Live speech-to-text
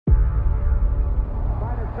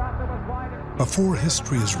Before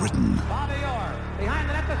history is written,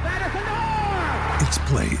 it's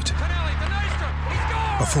played.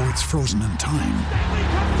 Before it's frozen in time,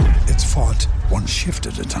 it's fought one shift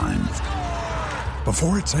at a time.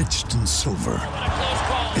 Before it's etched in silver,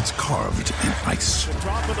 it's carved in ice.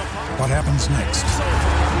 What happens next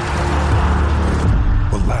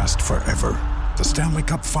will last forever. The Stanley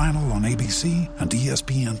Cup Final on ABC and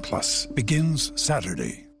ESPN Plus begins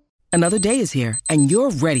Saturday. Another day is here, and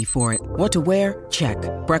you're ready for it. What to wear? Check.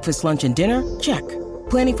 Breakfast, lunch, and dinner? Check.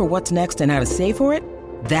 Planning for what's next and how to save for it?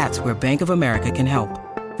 That's where Bank of America can help.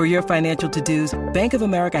 For your financial to-dos, Bank of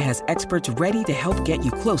America has experts ready to help get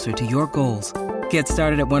you closer to your goals. Get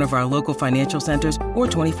started at one of our local financial centers or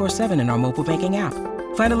 24/7 in our mobile banking app.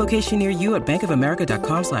 Find a location near you at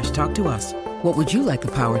bankofamerica.com/talktous. What would you like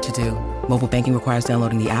the power to do? Mobile banking requires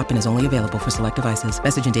downloading the app and is only available for select devices.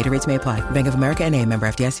 Message and data rates may apply. Bank of America N.A., member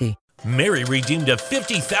FDIC. Mary redeemed a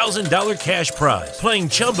 $50,000 cash prize playing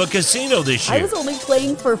Chumba Casino this year. I was only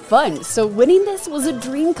playing for fun, so winning this was a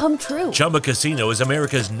dream come true. Chumba Casino is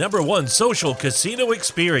America's #1 social casino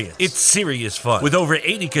experience. It's serious fun. With over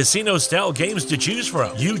 80 casino-style games to choose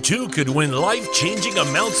from, you too could win life-changing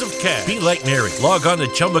amounts of cash. Be like Mary. Log on to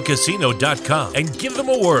ChumbaCasino.com and give them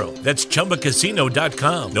a whirl. That's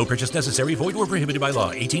ChumbaCasino.com. No purchase necessary. Void where prohibited by law.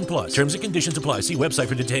 18 plus. Terms and conditions apply. See website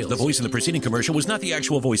for details. The voice in the preceding commercial was not the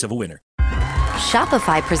actual voice of a winner.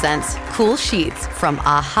 Shopify presents cool sheets from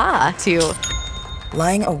AHA to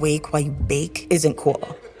lying awake while you bake isn't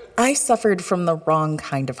cool. I suffered from the wrong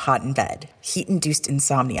kind of hot in bed, heat-induced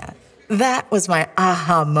insomnia. That was my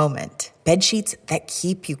aha moment. Bed sheets that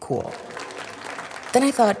keep you cool. Then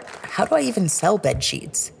I thought, how do I even sell bed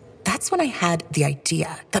sheets? That's when I had the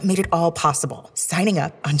idea that made it all possible, signing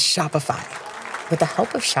up on Shopify. With the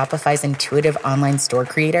help of Shopify's intuitive online store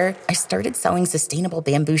creator, I started selling sustainable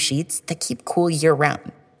bamboo sheets that keep cool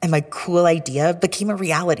year-round. And my cool idea became a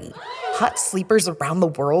reality. Hot sleepers around the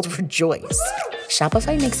world rejoice.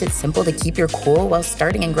 Shopify makes it simple to keep your cool while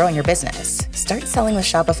starting and growing your business. Start selling with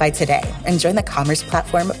Shopify today and join the commerce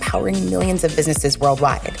platform powering millions of businesses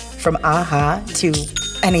worldwide. From AHA to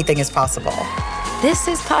anything is possible. This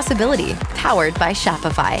is Possibility, powered by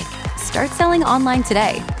Shopify. Start selling online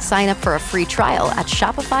today. Sign up for a free trial at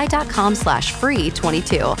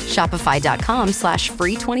shopify.com/free22.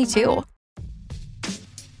 Shopify.com/free22.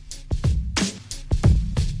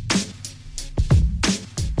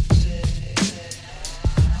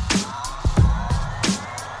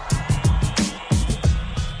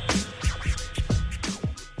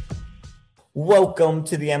 Welcome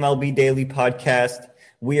to the MLB Daily Podcast.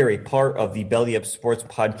 We are a part of the Belly Up Sports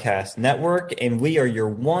Podcast Network, and we are your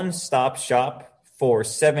one-stop shop for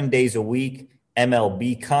 7 days a week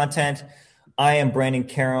MLB content. I am Brandon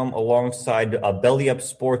Karam alongside Belly Up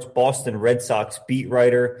Sports Boston Red Sox beat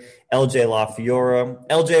writer LJ LaFiora.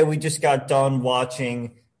 LJ, we just got done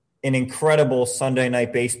watching an incredible Sunday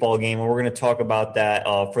night baseball game, and we're going to talk about that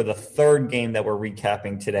for the third game that we're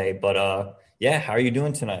recapping today. But how are you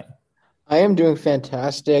doing tonight? I am doing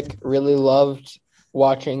fantastic. Really loved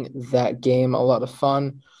watching that game. A lot of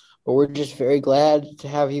fun. But we're just very glad to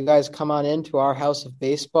have you guys come on into our house of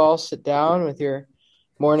baseball, sit down with your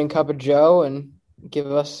morning cup of joe, and give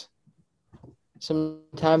us some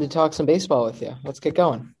time to talk some baseball with you. Let's get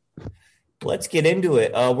going. Let's get into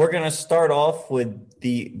it. We're going to start off with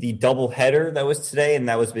the doubleheader that was today, and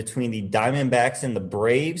that was between the Diamondbacks and the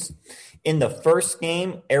Braves. In the first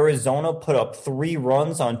game, Arizona put up 3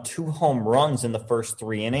 runs on 2 home runs in the first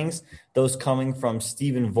 3 innings, those coming from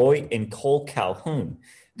Stephen Vogt and Cole Calhoun.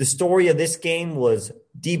 The story of this game was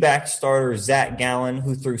D-back starter Zach Gallen,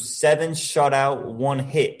 who threw 7 shutout,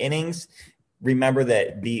 1-hit innings. Remember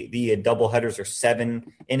that the doubleheaders are 7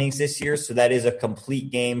 innings this year, so that is a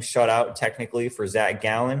complete game shutout technically for Zach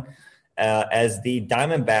Gallen. As the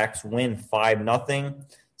Diamondbacks win 5-0.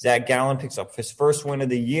 Zach Gallen picks up his first win of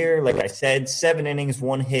the year. Like I said, 7 innings,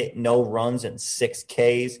 1 hit, no runs, and 6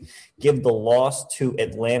 Ks. Give the loss to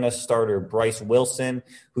Atlanta starter Bryce Wilson,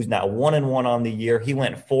 who's now 1-1 on the year. He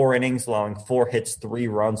went 4 innings, allowing 4 hits, 3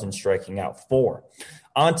 runs, and striking out 4.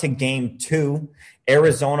 On to game 2.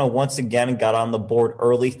 Arizona once again got on the board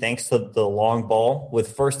early thanks to the long ball,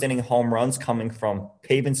 with first inning home runs coming from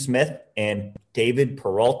Pavin Smith and David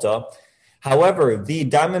Peralta. However, the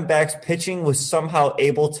Diamondbacks pitching was somehow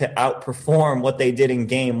able to outperform what they did in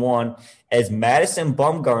game 1, as Madison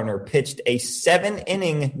Bumgarner pitched a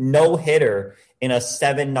 7-inning no-hitter in a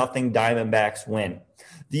 7-0 Diamondbacks win.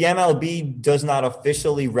 The MLB does not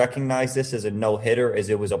officially recognize this as a no-hitter, as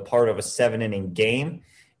it was a part of a 7-inning game,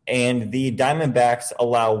 and the Diamondbacks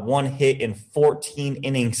allow 1 hit in 14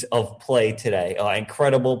 innings of play today.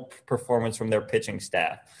 Incredible performance from their pitching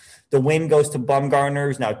staff. The win goes to Bumgarner,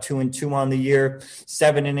 who's now 2-2 on the year.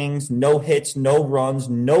 7 innings, no hits, no runs,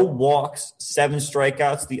 no walks, 7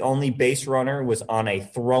 strikeouts. The only base runner was on a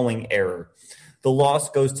throwing error. The loss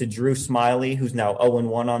goes to Drew Smyly, who's now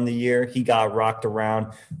 0-1 on the year. He got rocked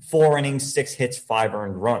around. 4 innings, 6 hits, 5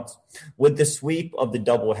 earned runs. With the sweep of the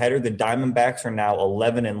doubleheader, the Diamondbacks are now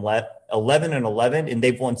 11-11, and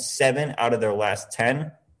they've won 7 out of their last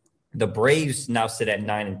 10. The Braves now sit at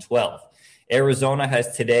 9-12. Arizona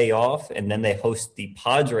has today off, and then they host the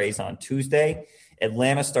Padres on Tuesday.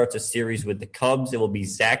 Atlanta starts a series with the Cubs. It will be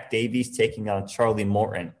Zach Davies taking on Charlie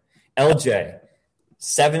Morton. LJ,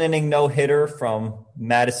 7-inning no-hitter from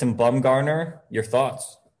Madison Bumgarner. Your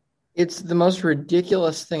thoughts? It's the most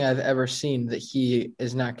ridiculous thing I've ever seen that he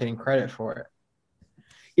is not getting credit for it.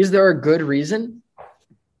 Is there a good reason?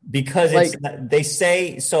 Because they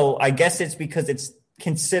say so. I guess it's because it's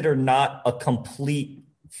considered not a complete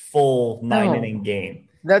full 9-inning game.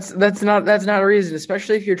 That's not a reason,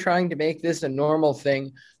 especially if you're trying to make this a normal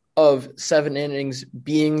thing of 7 innings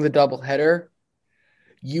being the doubleheader.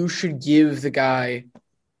 You should give the guy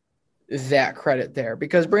that credit there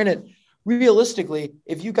because, Brandon, realistically,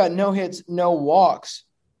 if you got no hits, no walks,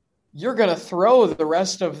 you're going to throw the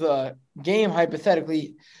rest of the game.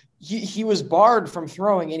 Hypothetically, he was barred from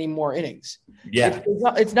throwing any more innings. Yeah,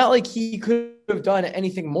 it's not like he could have done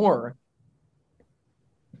anything more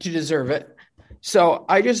to deserve it. So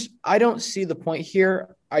I don't see the point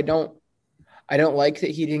here. I don't like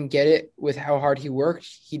that he didn't get it with how hard he worked.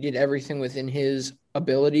 He did everything within his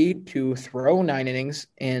ability to throw 9 innings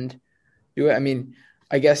and do it. I mean,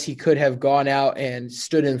 I guess he could have gone out and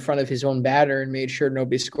stood in front of his own batter and made sure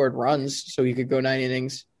nobody scored runs so he could go 9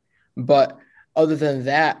 innings. But other than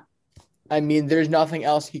that, I mean, there's nothing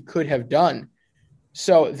else he could have done.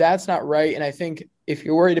 So that's not right. And I think if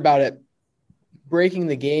you're worried about it breaking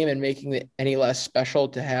the game and making it any less special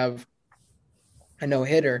to have a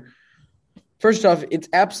no-hitter, first off, it's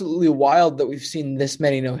absolutely wild that we've seen this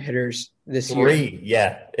many no-hitters this year. 3,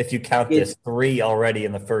 yeah. If you count this, 3 already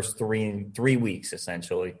in the first 3 weeks,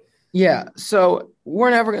 essentially. Yeah, so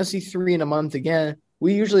we're never going to see 3 in a month again.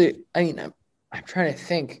 We usually, I'm trying to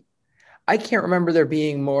think. I can't remember there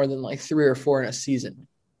being more than like 3 or 4 in a season.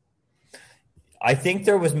 I think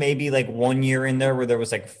there was maybe like 1 year in there where there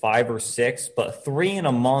was like 5 or 6, but 3 in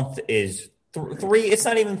a month is 3. It's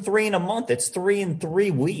not even 3 in a month. It's 3 in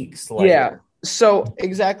 3 weeks. Yeah. So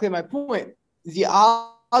exactly my point. The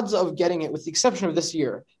odds of getting it, with the exception of this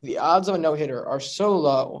year, the odds of a no-hitter are so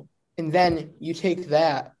low. And then you take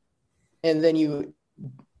that and then you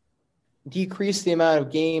decrease the amount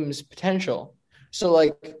of games potential. So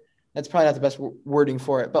like, that's probably not the best wording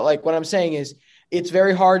for it. But like what I'm saying is it's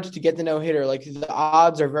very hard to get the no-hitter. Like the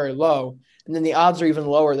odds are very low. And then the odds are even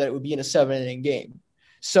lower that it would be in a 7-inning game.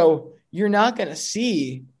 So you're not going to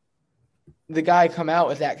see the guy come out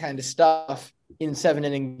with that kind of stuff in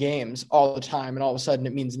 7-inning games all the time, and all of a sudden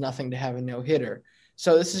it means nothing to have a no-hitter.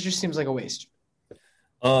 So this just seems like a waste.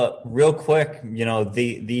 Real quick,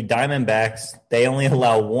 the Diamondbacks, they only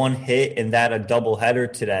allow 1 hit and that a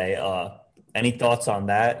doubleheader today. Any thoughts on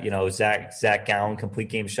that? Zach Gallen, complete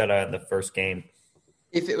game shutout in the first game.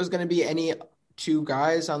 If it was going to be any 2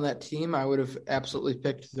 guys on that team, I would have absolutely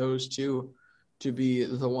picked those 2 to be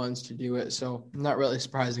the ones to do it. So not really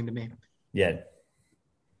surprising to me. Yeah.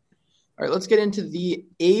 All right, let's get into the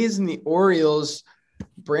A's and the Orioles.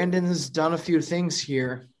 Brandon's done a few things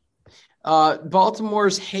here.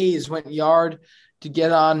 Baltimore's Hayes went yard to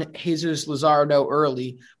get on Jesus Luzardo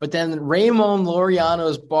early, but then Ramon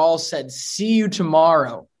Laureano's ball said, "See you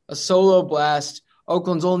tomorrow." A solo blast,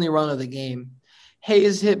 Oakland's only run of the game.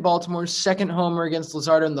 Hayes hit Baltimore's second homer against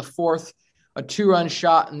Luzardo in the 4th, a 2-run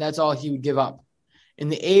shot, and that's all he would give up. In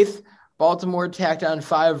the 8th, Baltimore tacked on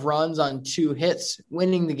 5 runs on 2 hits,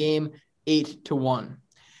 winning the game 8-1.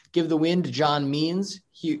 Give the win to John Means.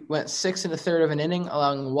 He went 6 1/3 of an inning,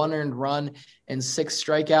 allowing 1 earned run and 6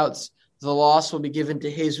 strikeouts. The loss will be given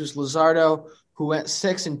to Jesus Luzardo, who went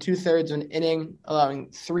 6 2/3 of an inning,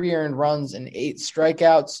 allowing 3 earned runs and 8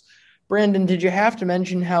 strikeouts. Brandon, did you have to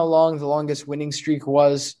mention how long the longest winning streak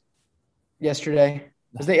was yesterday?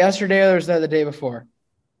 Was that yesterday or was that the day before?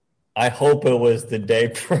 I hope it was the day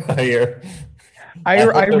prior.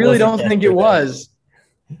 I really don't think it was.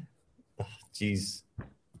 Jeez.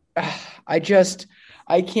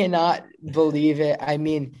 I cannot believe it. I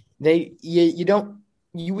mean,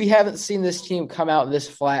 we haven't seen this team come out this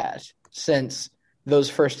flat since those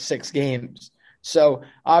first 6 games. So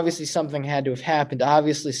obviously something had to have happened.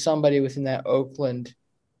 Obviously somebody within that Oakland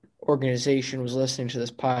organization was listening to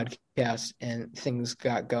this podcast and things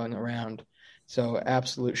got going around. So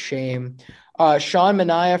absolute shame. Sean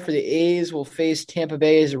Manaea for the A's will face Tampa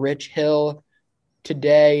Bay's Rich Hill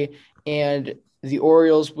today, and the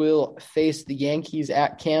Orioles will face the Yankees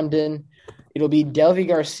at Camden. It'll be Delvi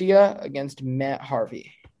Garcia against Matt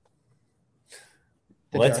Harvey.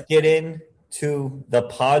 Let's get into the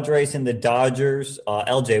Padres and the Dodgers.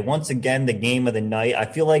 LJ, once again, the game of the night. I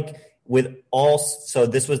feel like so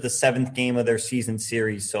this was the 7th game of their season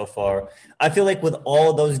series so far. I feel like with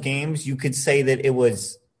all of those games, you could say that it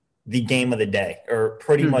was the game of the day, or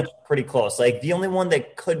pretty close. Like, the only one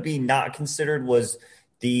that could be not considered was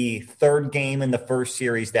the 3rd game in the first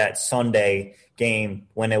series, that Sunday game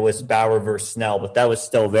when it was Bauer versus Snell, but that was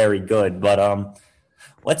still very good. But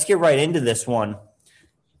let's get right into this one.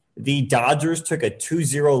 The Dodgers took a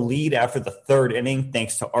 2-0 lead after the 3rd inning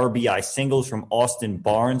thanks to RBI singles from Austin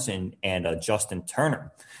Barnes and Justin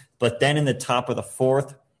Turner. But then in the top of the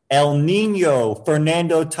 4th, El Nino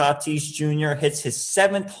Fernando Tatis Jr. hits his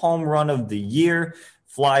 7th home run of the year,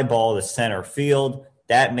 fly ball to center field.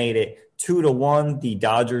 That made it 2-1. The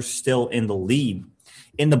Dodgers still in the lead.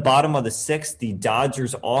 In the bottom of the 6th, the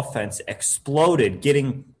Dodgers offense exploded,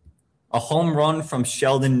 getting a home run from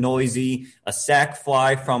Sheldon Noisy, a sac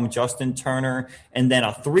fly from Justin Turner, and then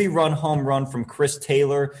a 3-run home run from Chris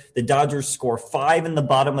Taylor. The Dodgers score 5 in the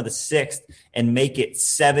bottom of the 6th and make it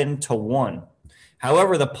 7-1.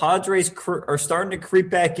 However, the Padres are starting to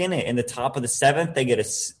creep back in it. In the top of the 7th, they get a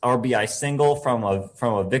RBI single from a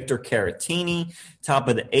Victor Caratini. Top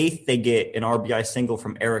of the 8th, they get an RBI single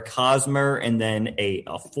from Eric Hosmer, and then a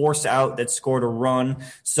force out that scored a run.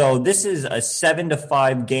 So this is a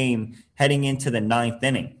 7-5 game heading into the 9th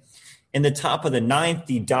inning. In the top of the 9th,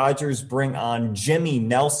 the Dodgers bring on Jimmy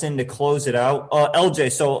Nelson to close it out.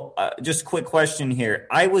 LJ, so just quick question here.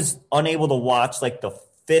 I was unable to watch like the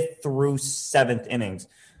 5th through 7th innings.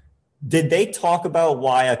 Did they talk about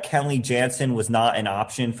why a Kenley Jansen was not an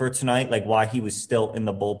option for tonight? Like, why he was still in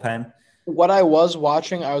the bullpen? What I was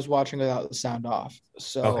watching without the sound off.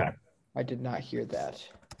 So okay. I did not hear that.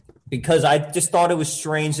 Because I just thought it was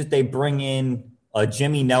strange that they bring in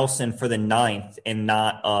Jimmy Nelson for the 9th and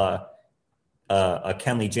not a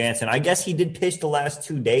Kenley Jansen. I guess he did pitch the last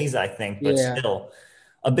 2 days, I think, but still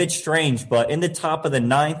a bit strange. But in the top of the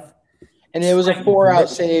 9th, and it was a 4-out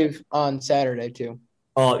save on Saturday, too.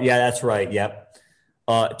 Oh, yeah, that's right. Yep.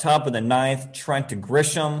 Top of the 9th, Trent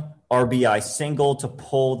Grisham, RBI single to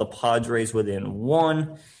pull the Padres within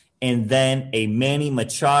 1. And then a Manny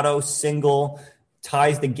Machado single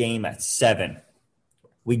ties the game at 7.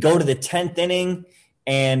 We go to the 10th inning,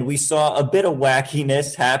 and we saw a bit of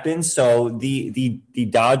wackiness happen. So the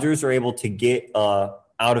Dodgers are able to get out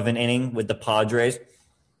of an inning with the Padres.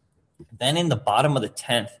 Then in the bottom of the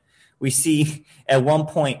 10th, we see at one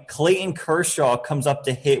point Clayton Kershaw comes up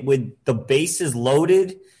to hit with the bases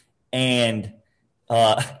loaded, and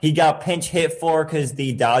he got pinch hit for because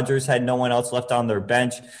the Dodgers had no one else left on their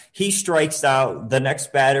bench. He strikes out. The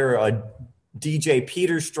next batter, DJ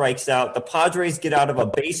Peters, strikes out. The Padres get out of a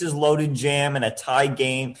bases loaded jam and a tie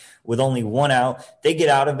game with only 1 out. They get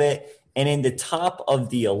out of it, and in the top of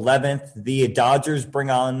the 11th, the Dodgers bring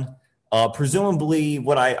on presumably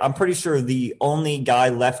I'm pretty sure the only guy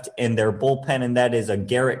left in their bullpen, and that is a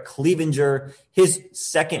Garrett Cleavinger, his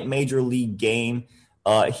 2nd major league game.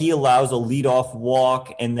 He allows a leadoff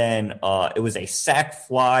walk, and then it was a sac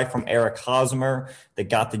fly from Eric Hosmer that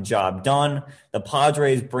got the job done. The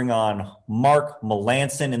Padres bring on Mark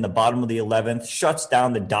Melancon in the bottom of the 11th, shuts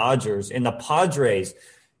down the Dodgers, and the Padres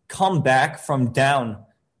come back from down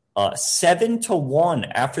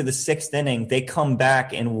 7-1 after the 6th inning. They come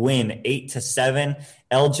back and win 8-7.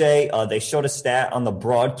 LJ, they showed a stat on the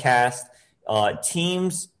broadcast.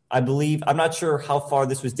 Teams, I believe, I'm not sure how far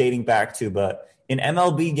this was dating back to, but in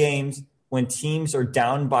MLB games, when teams are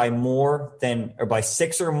down by by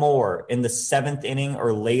 6 or more in the 7th inning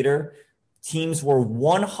or later, teams were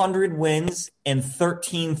 100 wins and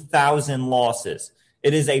 13,000 losses.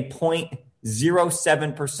 It is a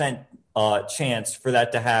 0.07% chance for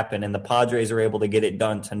that to happen, and the Padres are able to get it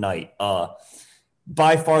done tonight.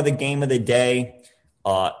 By far the game of the day.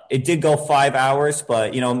 It did go 5 hours,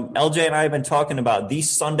 but LJ and I have been talking about these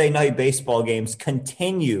Sunday night baseball games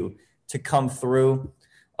continue to come through.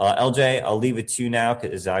 LJ, I'll leave it to you now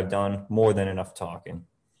because I've done more than enough talking.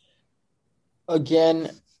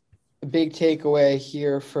 Again, a big takeaway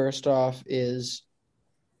here first off is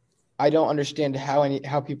I don't understand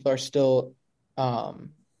how people are still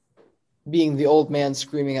being the old man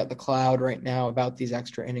screaming at the cloud right now about these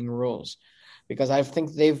extra inning rules, because I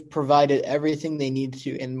think they've provided everything they need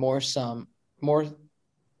to and more,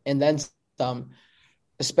 and then some,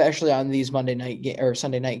 especially on these Monday night or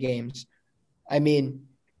Sunday night games. I mean,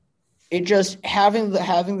 it just having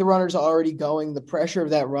the runners already going, the pressure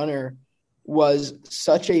of that runner was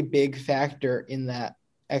such a big factor in that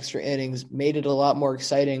extra innings, made it a lot more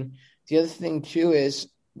exciting. The other thing too is,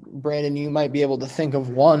 Brandon, you might be able to think of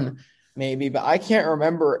one maybe, but I can't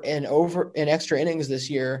remember in extra innings this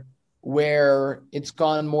year where it's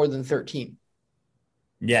gone more than 13.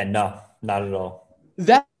 Yeah, no, not at all.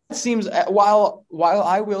 That seems, while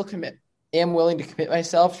I am willing to commit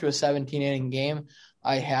myself to a 17-inning game,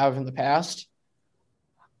 I have in the past,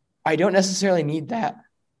 I don't necessarily need that.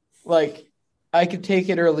 Like, I could take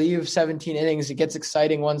it or leave 17 innings. It gets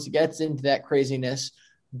exciting once it gets into that craziness,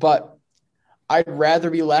 but I'd rather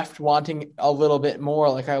be left wanting a little bit more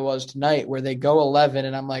like I was tonight, where they go 11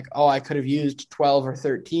 and I'm like, oh, I could have used 12 or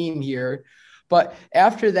 13 here. But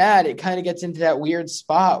after that, it kind of gets into that weird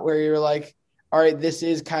spot where you're like, all right, this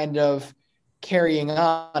is kind of carrying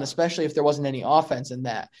on, especially if there wasn't any offense in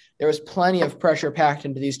that. There was plenty of pressure packed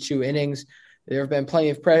into these 2 innings. There have been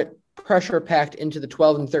plenty of pressure packed into the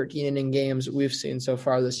 12 and 13 inning games we've seen so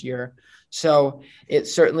far this year. So it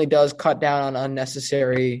certainly does cut down on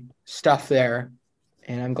unnecessary stuff there,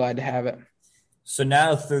 and I'm glad to have it. So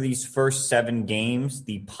now through these first 7 games,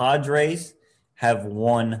 the Padres have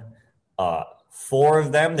won 4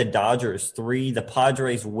 of them, the Dodgers 3. The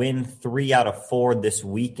Padres win 3 out of 4 this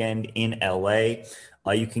weekend in LA.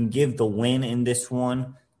 You can give the win in this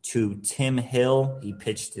one to Tim Hill. He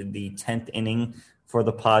pitched in the 10th inning for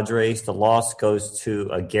the Padres. The loss goes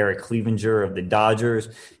to Garrett Cleavinger of the Dodgers.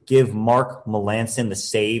 Give Mark Melancon the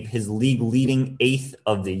save, his league-leading 8th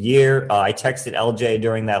of the year. I texted LJ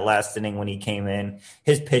during that last inning when he came in.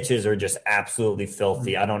 His pitches are just absolutely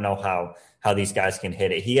filthy. I don't know how these guys can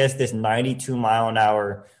hit it. He has this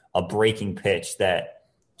 92-mile-an-hour breaking pitch that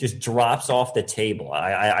just drops off the table.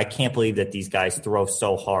 I can't believe that these guys throw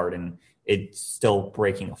so hard and it's still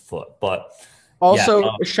breaking a foot. But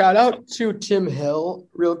also, shout out to Tim Hill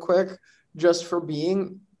real quick, just for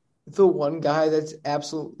being the one guy that's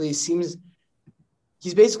absolutely seems –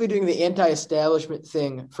 he's basically doing the anti-establishment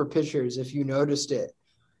thing for pitchers, if you noticed it.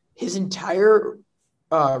 His entire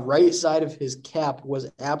right side of his cap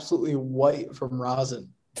was absolutely white from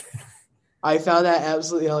rosin. I found that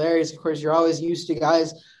absolutely hilarious. Of course, you're always used to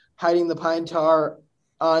guys hiding the pine tar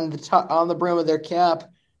on the brim of their cap.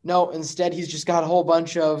 No, instead he's just got a whole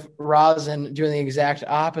bunch of rosin doing the exact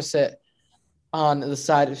opposite on the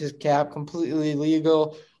side of his cap. Completely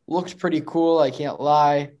legal. Looked pretty cool, I can't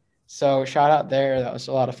lie. So shout out there. That was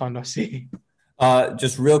a lot of fun to see.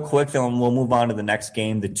 Just real quick, then we'll move on to the next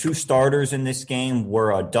game. The 2 starters in this game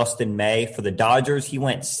were Dustin May for the Dodgers. He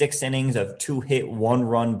went 6 innings of 2-hit,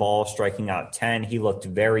 1-run ball, striking out 10. He looked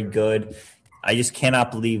very good. I just cannot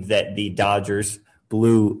believe that the Dodgers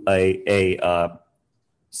blew a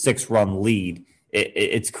 6-run lead.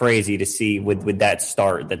 It's crazy to see with that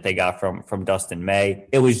start that they got from Dustin May.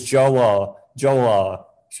 It was Joe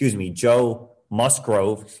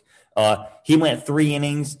Musgrove. He went 3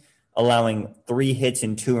 innings, allowing 3 hits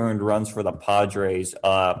and 2 earned runs for the Padres.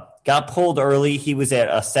 Got pulled early. He was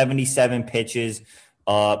at 77 pitches.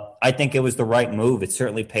 I think it was the right move. It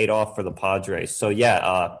certainly paid off for the Padres. So,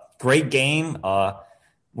 great game.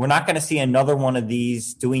 We're not going to see another one of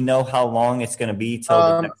these. Do we know how long it's going to be till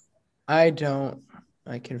the next? I don't.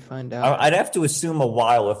 I can find out. I'd have to assume a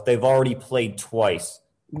while if they've already played twice.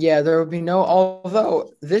 Yeah, there would be no –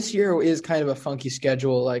 although this year is kind of a funky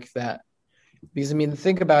schedule like that. Because, I mean,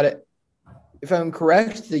 think about it. If I'm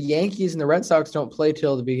correct, the Yankees and the Red Sox don't play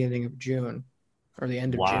till the beginning of June or the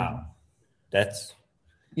end of June. Wow. It's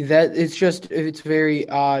very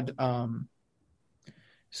odd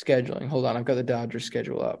scheduling. Hold on, I've got the Dodgers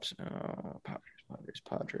schedule up. So,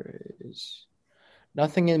 Padres.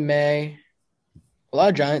 Nothing in May. A lot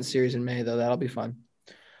of Giants series in May, though. That'll be fun.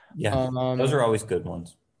 Yeah, those are always good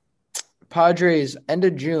ones. Padres, end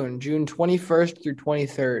of June 21st through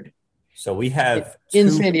 23rd. So we have in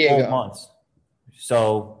 2 San Diego. full months.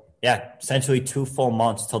 So, essentially 2 full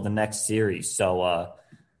months till the next series. So, I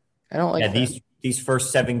don't like that. These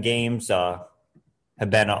first 7 games have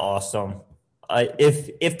been awesome.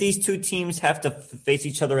 If these 2 teams have to face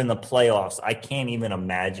each other in the playoffs, I can't even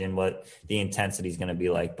imagine what the intensity is going to be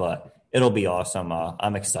like, but it'll be awesome.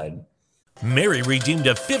 I'm excited. Mary redeemed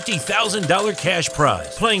a $50,000 cash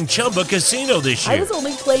prize playing Chumba Casino this year. I was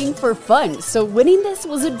only playing for fun, so winning this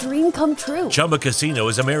was a dream come true. Chumba Casino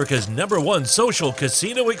is America's #1 social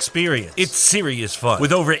casino experience. It's serious fun.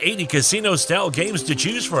 With over 80 casino-style games to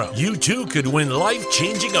choose from, you too could win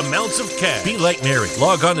life-changing amounts of cash. Be like Mary.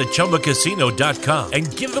 Log on to ChumbaCasino.com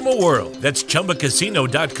and give them a whirl. That's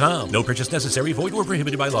ChumbaCasino.com. No purchase necessary. Void where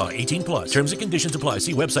prohibited by law. 18+. Terms and conditions apply.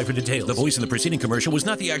 See website for details. The voice in the preceding commercial was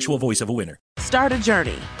not the actual voice of a winner. winner. Start a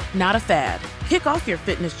journey, not a fad. Kick off your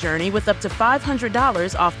fitness journey with up to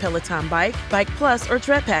 $500 off Peloton Bike, Bike Plus, or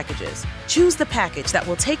Tread packages. Choose the package that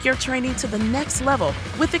will take your training to the next level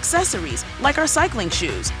with accessories like our cycling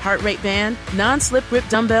shoes, heart rate band, non-slip grip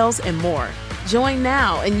dumbbells, and more. Join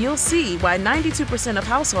now and you'll see why 92% of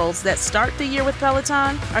households that start the year with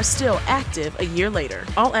Peloton are still active a year later.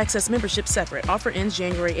 All access membership separate. Offer ends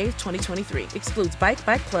January 8th, 2023. Excludes Bike,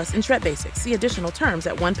 Bike Plus, and Tread Basics. See additional terms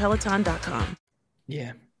at onepeloton.com.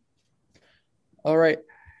 Yeah. All right.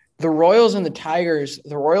 The Royals and the Tigers.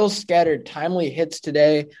 The Royals scattered timely hits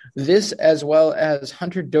today. This, as well as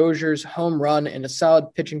Hunter Dozier's home run and a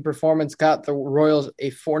solid pitching performance, got the Royals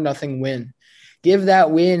a 4-0 win. Give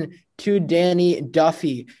that win to Danny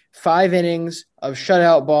Duffy. 5 innings of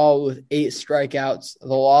shutout ball with 8 strikeouts. The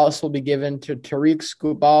loss will be given to Tarik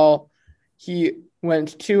Skubal. He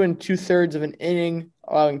went 2 2/3 of an inning,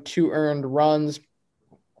 allowing 2 earned runs.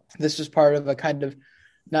 This was part of a kind of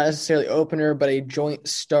not necessarily opener, but a joint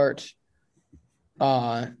start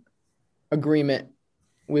agreement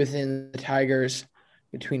within the Tigers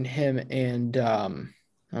between him and I'm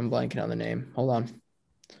blanking on the name. Hold on.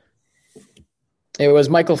 It was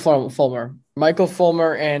Michael Fulmer. Michael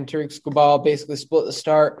Fulmer and Tarik Skubal basically split the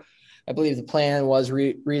start. I believe the plan was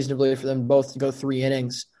reasonably for them both to go 3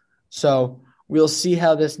 innings. So we'll see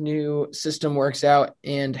how this new system works out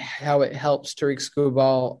and how it helps Tarik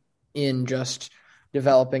Skubal in just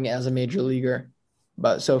developing as a major leaguer.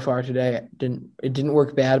 But so far today, it didn't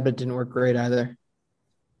work bad, but it didn't work great either.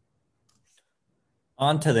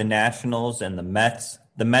 On to the Nationals and the Mets.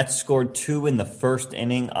 The Mets scored 2 in the first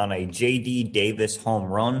inning on a J.D. Davis home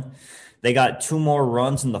run. They got 2 more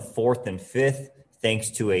runs in the 4th and 5th,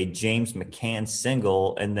 thanks to a James McCann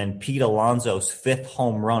single, and then Pete Alonso's 5th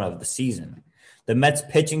home run of the season. The Mets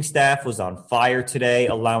pitching staff was on fire today,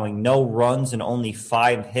 allowing no runs and only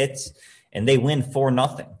 5 hits, and they win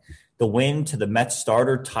 4-0. The win to the Mets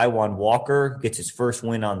starter, Taijuan Walker, gets his first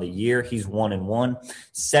win on the year. He's 1-1.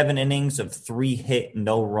 7 innings of 3-hit,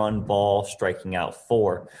 no-run ball, striking out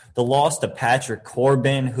 4. The loss to Patrick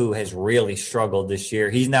Corbin, who has really struggled this year.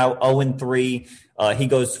 He's now 0-3. He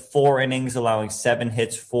goes 4 innings, allowing 7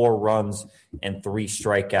 hits, 4 runs, and 3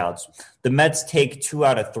 strikeouts. The Mets take 2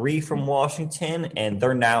 out of 3 from Washington, and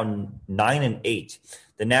they're now 9-8.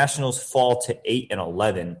 The Nationals fall to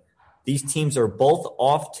 8-11. These teams are both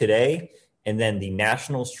off today, and then the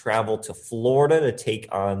Nationals travel to Florida to take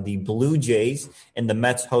on the Blue Jays, and the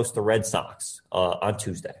Mets host the Red Sox on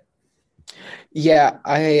Tuesday. Yeah,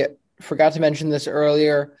 I forgot to mention this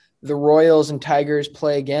earlier. The Royals and Tigers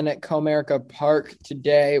play again at Comerica Park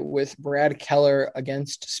today with Brad Keller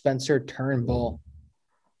against Spencer Turnbull.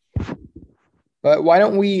 But why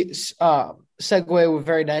don't we segue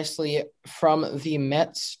very nicely from the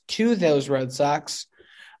Mets to those Red Sox?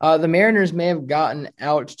 The Mariners may have gotten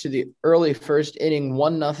out to the early first inning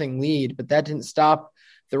 1-0 lead, but that didn't stop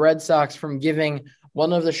the Red Sox from giving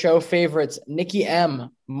one of the show favorites, Nicky M,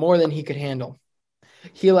 more than he could handle.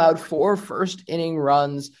 He allowed 4 first-inning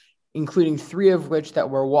runs, including 3 of which that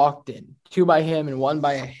were walked in, 2 by him and 1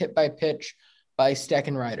 by a hit by pitch by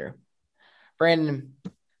Steckenrider. Brandon,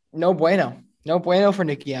 no bueno. No bueno for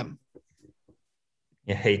Nicky M.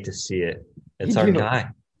 You hate to see it. It's our guy.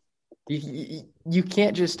 You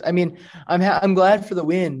can't just – I mean, I'm glad for the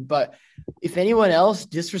win, but if anyone else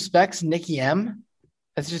disrespects Nicky M,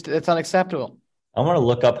 that's unacceptable. I'm going to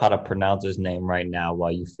look up how to pronounce his name right now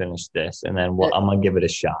while you finish this, and then I'm going to give it a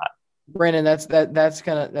shot. Brandon, that's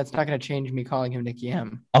not gonna change me calling him Nicky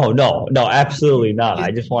M. Oh no, absolutely not.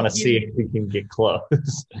 I just want to see if we can get close.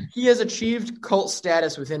 He has achieved cult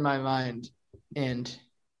status within my mind, and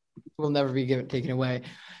will never be taken away.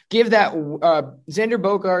 Give that Xander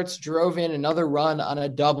Bogaerts drove in another run on a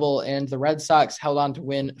double, and the Red Sox held on to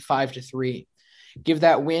win 5-3. Give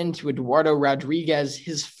that win to Eduardo Rodriguez,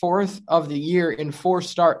 his 4th of the year in 4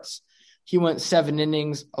 starts. He went 7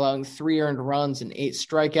 innings, allowing 3 earned runs and 8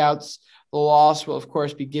 strikeouts. The loss will, of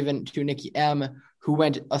course, be given to Nicky M, who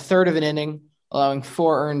went 1/3 of an inning, allowing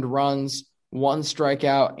 4 earned runs, 1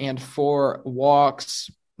 strikeout, and 4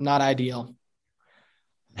 walks. Not ideal.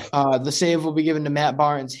 The save will be given to Matt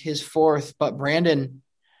Barnes, his 4th. But Brandon,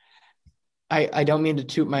 I don't mean to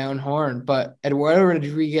toot my own horn, but Eduardo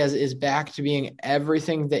Rodriguez is back to being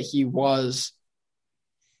everything that he was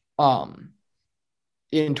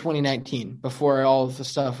in 2019, before all of the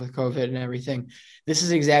stuff with COVID and everything. This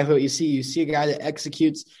is exactly what you see. You see a guy that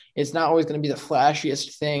executes. It's not always going to be the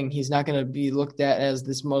flashiest thing. He's not going to be looked at as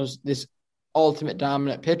this ultimate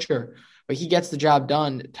dominant pitcher, but he gets the job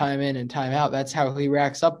done time in and time out. That's how he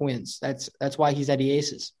racks up wins. That's why he's Eddie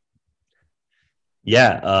Aces.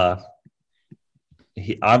 Yeah.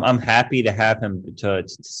 I'm happy to have him to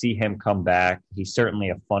see him come back. He's certainly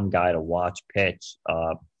a fun guy to watch pitch.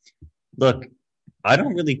 Look, I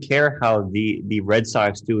don't really care how the Red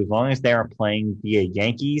Sox do as long as they aren't playing via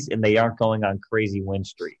Yankees and they aren't going on crazy win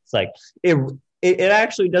streaks. Like it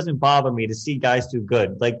actually doesn't bother me to see guys do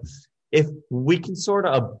good. Like if we can sort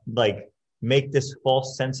of like make this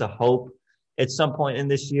false sense of hope at some point in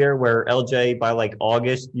this year where LJ by like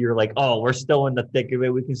August, you're like, oh, we're still in the thick of it.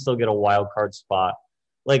 We can still get a wild card spot.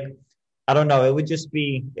 Like, I don't know. It would just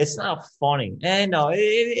be, it's not funny. And no,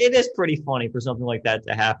 it is pretty funny for something like that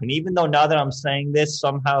to happen. Even though now that I'm saying this,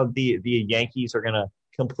 somehow the Yankees are going to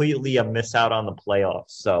completely miss out on the playoffs.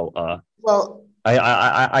 So, well,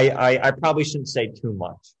 I probably shouldn't say too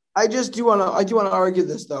much. I do want to argue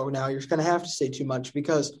this though. Now you're going to have to say too much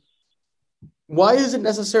because why is it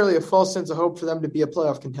necessarily a false sense of hope for them to be a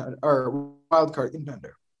playoff contender or wild card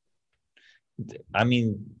contender? I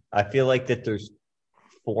mean, I feel like that there's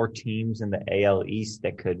 4 teams in the AL East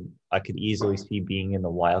that I could easily see being in the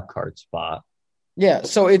wild card spot. Yeah,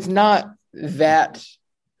 so it's not that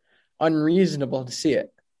unreasonable to see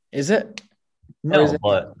it, is it? No,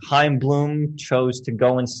 but Chaim Bloom chose to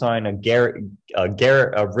go and sign a Garrett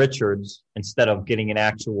Richards instead of getting an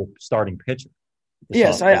actual starting pitcher.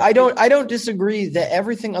 Yes, I don't disagree that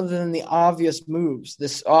everything other than the obvious moves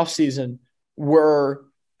this offseason were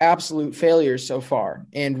absolute failures so far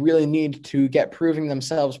and really need to get proving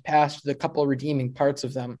themselves past the couple of redeeming parts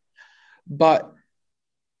of them. But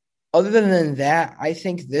other than that, I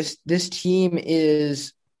think this team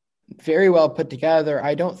is very well put together.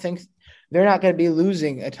 I don't think they're not going to be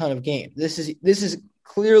losing a ton of games. This is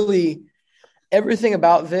clearly everything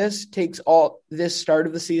about this start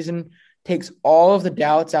of the season takes all of the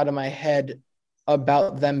doubts out of my head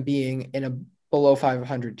about them being in a below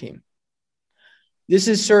 500 team. This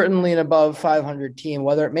is certainly an above 500 team,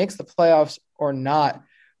 whether it makes the playoffs or not.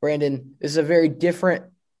 Brandon, this is a very different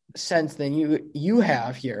sense than you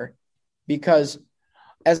have here, because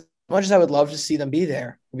as much as I would love to see them be there,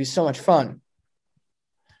 it would be so much fun.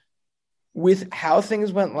 With how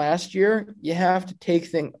things went last year, you have to take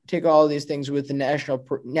all of these things with the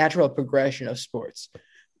natural progression of sports.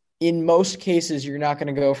 In most cases, you're not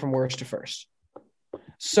going to go from worst to first.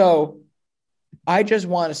 So I just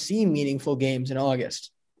want to see meaningful games in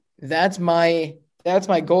August. That's my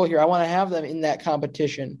goal here. I want to have them in that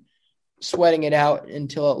competition, sweating it out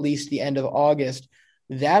until at least the end of August.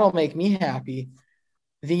 That'll make me happy.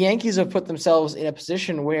 The Yankees have put themselves in a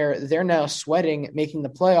position where they're now sweating making the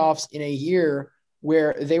playoffs in a year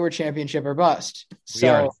where they were championship or bust. So, we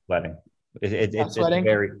aren't sweating.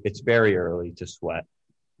 It's very early to sweat.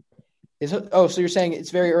 So you're saying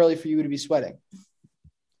it's very early for you to be sweating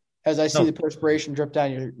as I see the perspiration drip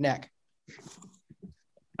down your neck.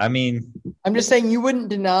 I mean, I'm just saying you wouldn't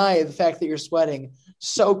deny the fact that you're sweating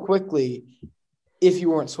so quickly if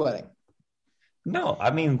you weren't sweating. No,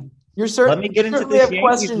 I mean, let me get into this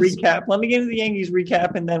Yankees recap. Let me get into the Yankees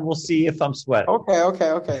recap, and then we'll see if I'm sweating.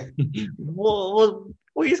 Okay.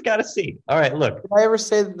 We just got to see. All right, look. Did I ever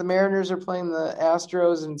say that the Mariners are playing the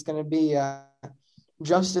Astros and it's going to be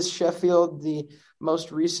Justice Sheffield, the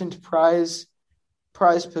most recent prize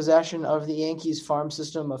possession of the Yankees farm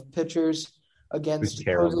system of pitchers, against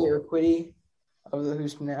Jose Urquidy of the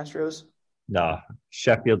Houston Astros? No,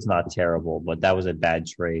 Sheffield's not terrible, but that was a bad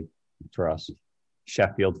trade for us.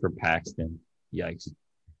 Sheffield for Paxton. Yikes.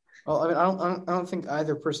 Well, I mean, I don't think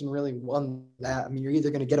either person really won that. I mean, you're either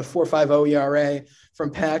going to get a 4.50 ERA from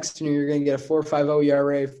Paxton or you're going to get a 4.50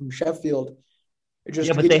 ERA from Sheffield.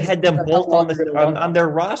 But they had them both on their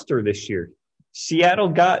roster this year. Seattle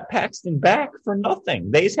got Paxton back for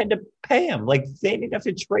nothing. They just had to pay him. Like, they didn't have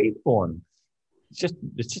to trade for him. It's just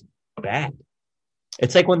bad.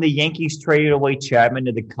 It's like when the Yankees traded away Chapman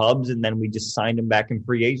to the Cubs and then we just signed him back in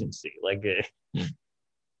free agency.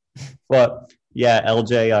 But yeah,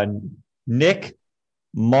 LJ on Nick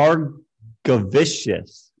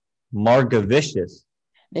Margevicius.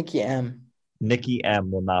 Nicky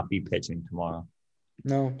M will not be pitching tomorrow.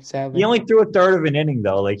 No, sadly. He only threw a third of an inning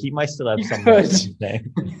though. Like, he might still have something to say.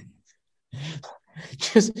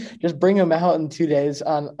 Just bring him out in 2 days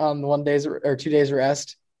on 1 day or 2 days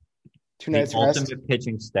rest. 2 nights rest. The ultimate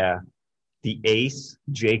pitching staff. The ace,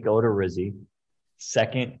 Jake Odorizzi.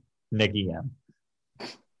 Second, Nicky M.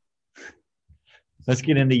 Let's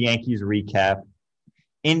get into Yankees recap.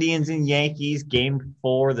 Indians and Yankees, Game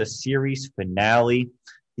 4, the series finale.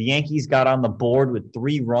 The Yankees got on the board with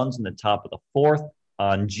 3 runs in the top of the 4th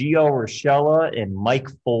on Gio Urshela and Mike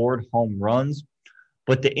Ford home runs.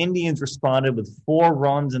 But the Indians responded with 4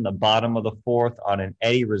 runs in the bottom of the 4th on an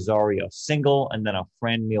Eddie Rosario single and then a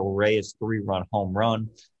Franmil Reyes 3-run home run.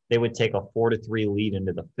 they would take a 4-3 lead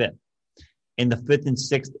into the fifth. In the fifth and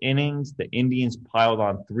sixth innings, the Indians piled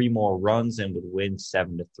on 3 more runs and would win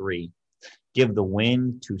 7-3. Give the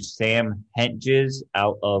win to Sam Hentges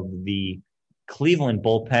out of the Cleveland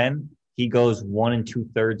bullpen. He goes 1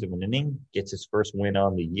 2/3 of an inning, gets his first win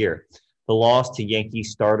on the year. The loss to Yankee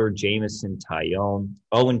starter Jameson Taillon,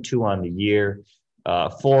 0-2 on the year,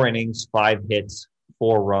 4 innings, 5 hits,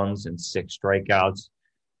 4 runs, and 6 strikeouts.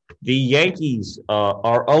 The Yankees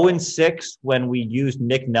are 0-6 when we used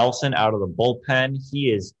Nick Nelson out of the bullpen.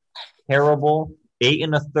 He is terrible. 8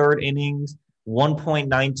 1/3 innings,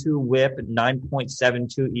 1.92 whip,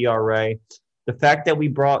 9.72 ERA. The fact that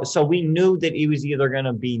we knew that he was either going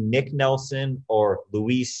to be Nick Nelson or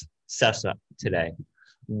Luis Cessa today.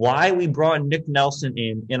 Why we brought Nick Nelson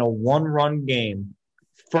in a 1-run game,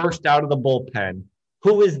 first out of the bullpen,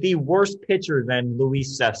 who is the worst pitcher than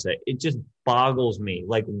Luis Cessa? It just boggles me.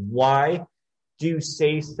 Like, why do you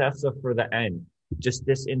say Cessa for the end? Just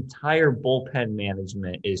this entire bullpen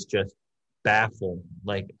management is just baffled.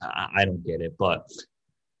 Like, I don't get it. But,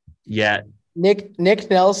 yeah. Nick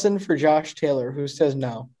Nelson for Josh Taylor. Who says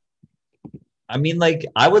no? I mean, like,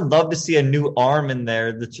 I would love to see a new arm in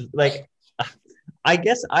there. That's just, like, I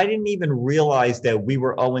guess I didn't even realize that we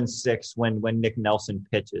were 0-6 when Nick Nelson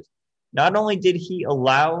pitches. Not only did he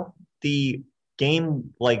allow the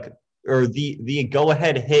game, or the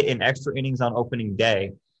go-ahead hit in extra innings on opening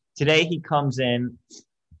day, today he comes in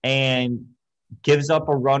and gives up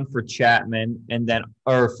a run for Chapman and then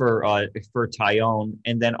for Taillon,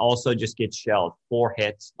 and then also just gets shelled. 4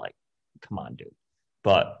 hits. Like, come on, dude.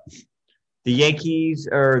 But the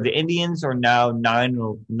Indians are now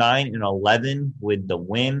 9-11 with the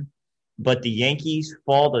win. But the Yankees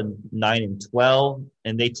fall to 9-12,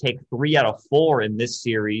 and they take 3 out of 4 in this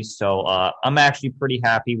series. So I'm actually pretty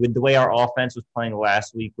happy with the way our offense was playing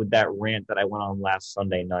last week with that rant that I went on last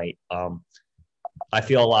Sunday night. I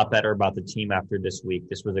feel a lot better about the team after this week.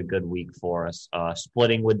 This was a good week for us.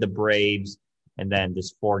 Splitting with the Braves, and then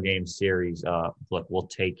this 4-game series. Look, we'll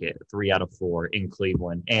take it. 3 out of 4 in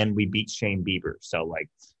Cleveland, and we beat Shane Bieber. So, like,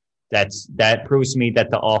 that proves to me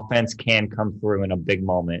that the offense can come through in a big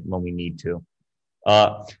moment when we need to.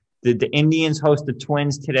 The Indians host the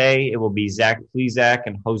Twins today. It will be Zach Plesac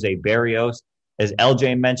and Jose Barrios. As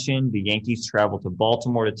LJ mentioned, the Yankees travel to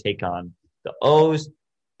Baltimore to take on the O's.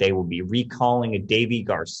 They will be recalling a Davy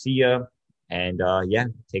Garcia and,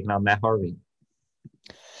 taking on Matt Harvey.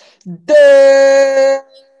 The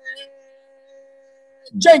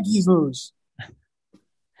Yankees lose.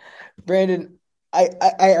 Brandon,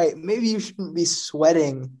 I maybe you shouldn't be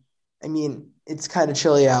sweating. I mean, it's kind of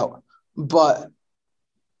chilly out, but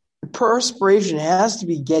perspiration has to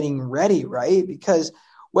be getting ready, right? Because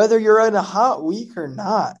whether you're in a hot week or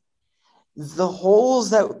not, the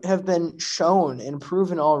holes that have been shown and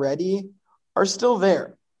proven already are still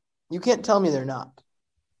there. You can't tell me they're not.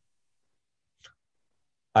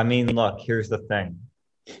 I mean, look, here's the thing.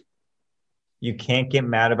 You can't get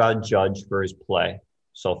mad about Judge for his play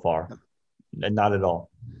so far. Not at all.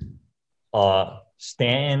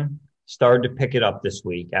 Stanton started to pick it up this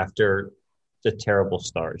week after the terrible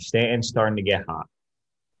start. Stanton's starting to get hot.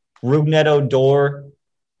 Rougned Odor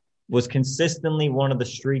was consistently one of the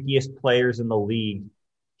streakiest players in the league.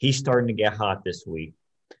 He's starting to get hot this week.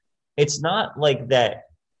 It's not like that.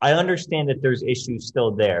 I understand that there's issues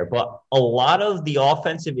still there, but a lot of the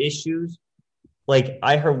offensive issues, like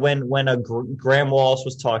I heard when Graham Wallace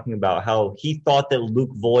was talking about how he thought that Luke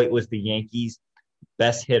Voit was the Yankees'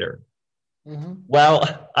 best hitter. Mm-hmm.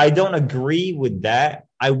 Well, I don't agree with that.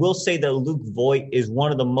 I will say that Luke Voit is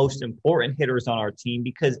one of the most important hitters on our team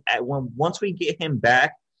because once we get him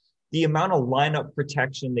back, the amount of lineup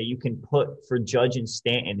protection that you can put for Judge and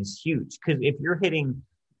Stanton is huge. Because if you're hitting,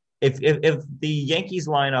 if the Yankees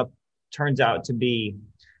lineup turns out to be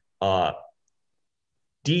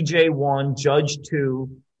DJ 1, Judge 2,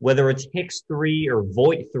 whether it's Hicks 3 or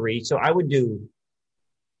Voit 3, so I would do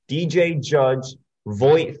DJ, Judge,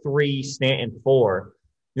 Voit 3, Stanton 4.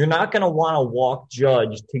 You're not going to want to walk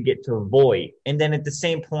Judge to get to Voit. And then at the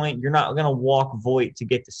same point, you're not going to walk Voit to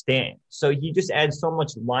get to Stanton. So you just add so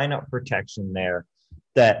much lineup protection there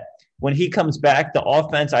that when he comes back, the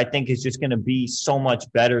offense, I think, is just going to be so much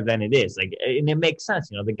better than it is. Like, and it makes sense.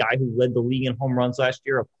 You know, the guy who led the league in home runs last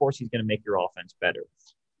year, of course he's going to make your offense better.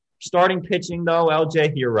 Starting pitching, though,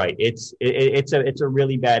 LJ, you're right. It's a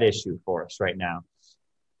really bad issue for us right now.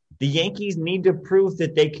 The Yankees need to prove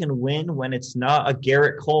that they can win when it's not a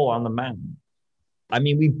Garrett Cole on the mound. I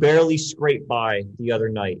mean, we barely scraped by the other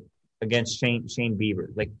night against Shane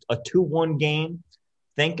Bieber. Like a 2-1 game.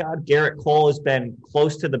 Thank God Garrett Cole has been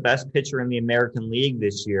close to the best pitcher in the American League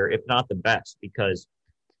this year, if not the best, because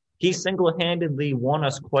he single-handedly won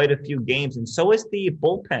us quite a few games, and so is the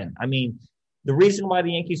bullpen. I mean, the reason why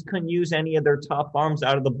the Yankees couldn't use any of their top arms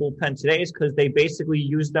out of the bullpen today is because they basically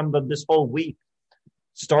used them this whole week.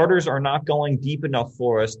 Starters are not going deep enough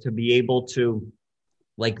for us to be able to,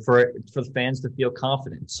 for the fans to feel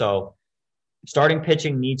confident. So starting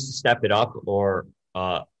pitching needs to step it up, or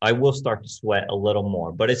I will start to sweat a little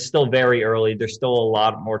more. But it's still very early. There's still a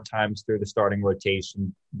lot more times through the starting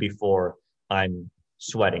rotation before I'm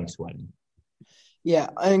sweating. Yeah,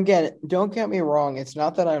 and again, don't get me wrong. It's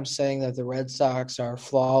not that I'm saying that the Red Sox are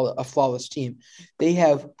a flawless team. They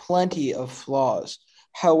have plenty of flaws.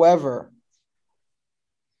 However,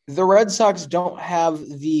 the Red Sox don't have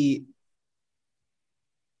the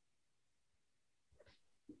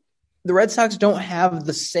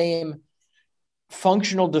same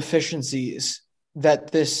functional deficiencies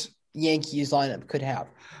that this Yankees lineup could have.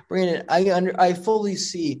 Brandon, I fully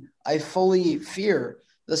fear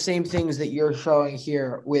the same things that you're showing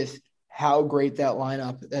here with how great that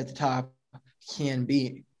lineup at the top can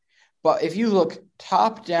be. But if you look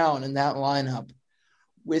top down in that lineup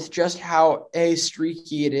with just how A,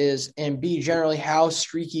 streaky it is, and B, generally how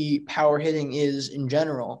streaky power hitting is in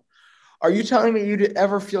general, are you telling me you'd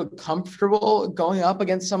ever feel comfortable going up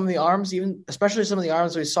against some of the arms, even especially some of the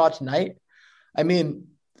arms we saw tonight? I mean,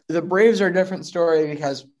 the Braves are a different story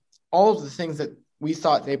because all of the things that we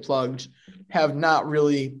thought they plugged have not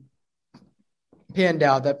really panned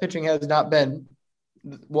out. That pitching has not been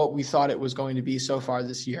what we thought it was going to be so far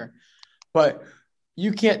this year. But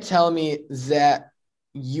you can't tell me that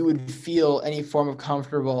you would feel any form of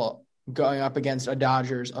comfortable going up against a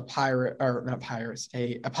Dodgers, a Pirates.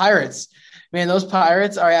 Man, those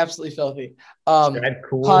Pirates are absolutely filthy. Is that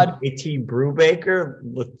cool? A.T. Brubaker?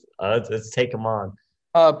 Let's take him on.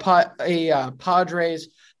 Padres.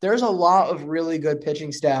 There's a lot of really good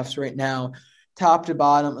pitching staffs right now, top to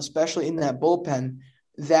bottom, especially in that bullpen,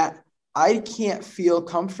 that I can't feel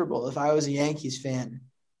comfortable if I was a Yankees fan.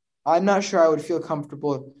 I'm not sure I would feel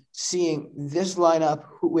comfortable seeing this lineup,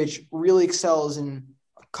 which really excels in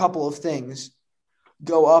a couple of things,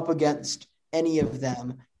 go up against any of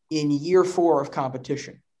them in year 4 of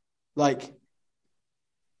competition. Like,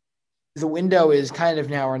 the window is kind of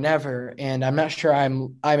now or never, and I'm not sure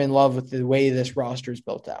I'm in love with the way this roster is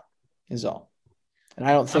built out, is all. And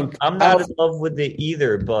I don't think I'm not in love with it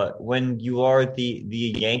either, but when you are the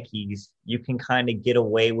Yankees, you can kind of get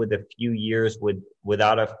away with a few years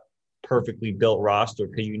without a perfectly built roster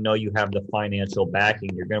because you have the financial backing.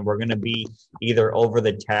 We're gonna be either over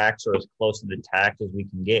the tax or as close to the tax as we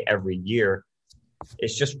can get every year.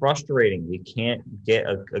 It's just frustrating. We can't get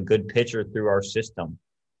a good pitcher through our system.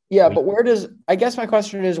 Yeah, but I guess my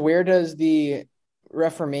question is, where does the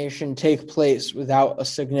reformation take place without a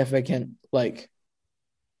significant,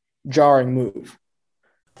 jarring move?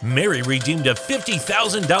 Mary redeemed a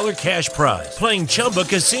 $50,000 cash prize playing Chumba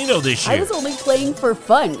Casino this year. I was only playing for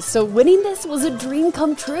fun, so winning this was a dream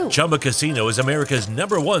come true. Chumba Casino is America's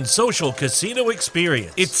 #1 social casino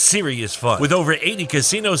experience. It's serious fun. With over 80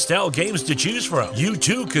 casino-style games to choose from, you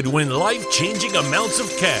too could win life-changing amounts of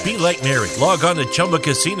cash. Be like Mary. Log on to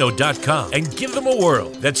ChumbaCasino.com and give them a whirl.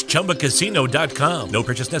 That's ChumbaCasino.com. No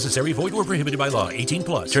purchase necessary. Void where prohibited by law.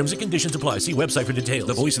 18+. Terms and conditions apply. See website for details.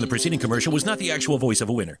 The voice in the preceding commercial was not the actual voice of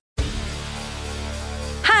a winner.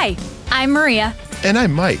 Hi, I'm Maria. And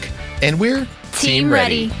I'm Mike. And we're Team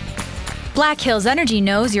Ready. Black Hills Energy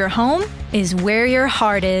knows your home is where your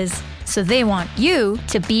heart is, so they want you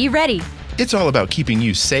to be ready. It's all about keeping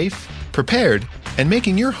you safe, prepared, and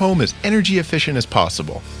making your home as energy efficient as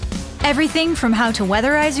possible. Everything from how to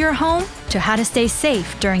weatherize your home to how to stay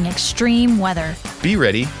safe during extreme weather. Be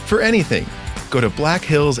ready for anything. Go to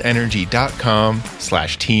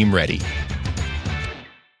blackhillsenergy.com/Team Ready.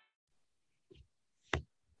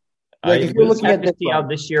 If you're looking at see how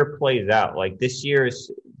this year plays out. This year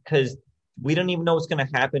is because we don't even know what's going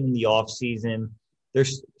to happen in the off season.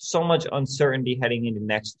 There's so much uncertainty heading into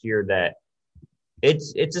next year that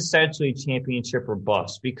it's essentially championship or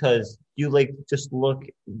bust, because you just look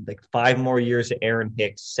 5 more years of Aaron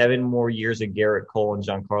Hicks, 7 more years of Garrett Cole and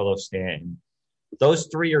Giancarlo Stanton. Those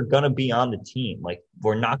 3 are going to be on the team.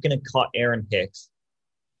 We're not going to cut Aaron Hicks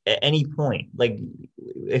at any point.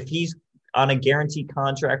 If he's on a guaranteed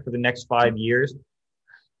contract for the next 5 years,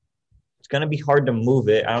 it's going to be hard to move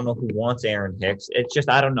it. I don't know who wants Aaron Hicks. It's just,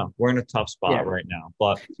 I don't know. We're in a tough spot right now.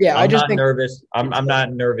 But yeah, I'm not nervous. I'm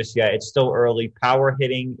not nervous yet. It's still early. Power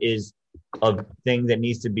hitting is a thing that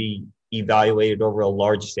needs to be evaluated over a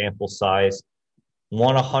large sample size.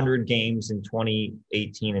 Won 100 games in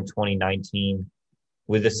 2018 and 2019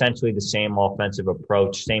 with essentially the same offensive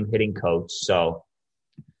approach, same hitting coach. So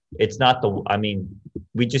it's not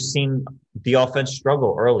we just seen the offense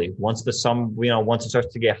struggle early. Once it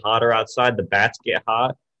starts to get hotter outside, the bats get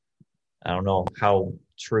hot. I don't know how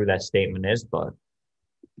true that statement is, but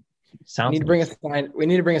we need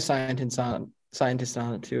to bring a scientist on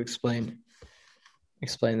to explain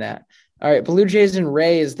that. All right, Blue Jays and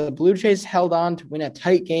Rays. The Blue Jays held on to win a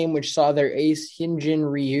tight game, which saw their ace Hyunjin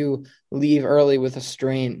Ryu leave early with a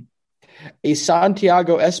strain. A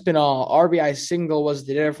Santiago Espinal RBI single was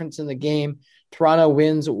the difference in the game. Toronto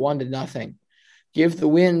wins 1-0. Give the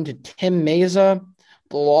win to Tim Meza.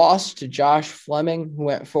 The loss to Josh Fleming, who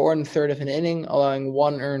went 4 1/3 of an inning, allowing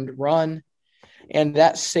 1 earned run. And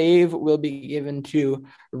that save will be given to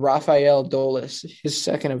Rafael Dolis, his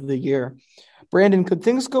second of the year. Brandon, could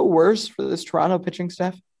things go worse for this Toronto pitching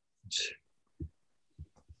staff?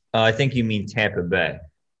 I think you mean Tampa Bay.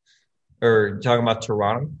 Or talking about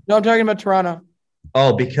Toronto? No, I'm talking about Toronto.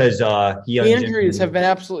 Oh, because the injuries have been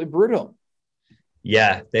absolutely brutal.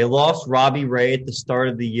 Yeah, they lost Robbie Ray at the start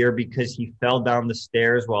of the year because he fell down the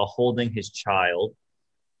stairs while holding his child.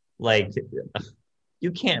 Like,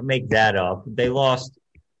 you can't make that up. They lost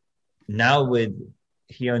now with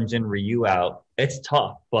Hyunjin Ryu out. It's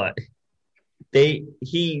tough, but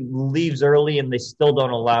he leaves early and they still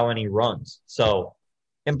don't allow any runs. So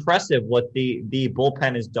impressive what the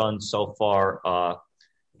bullpen has done so far.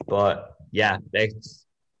 But yeah, it's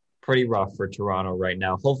pretty rough for Toronto right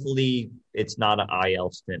now. Hopefully it's not an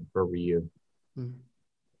IL stint for Ryu.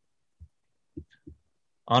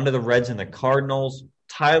 On to the Reds and the Cardinals.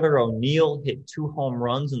 Tyler O'Neill hit 2 home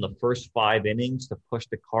runs in the first 5 innings to push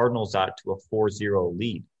the Cardinals out to a 4-0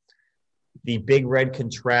 lead. The Big Red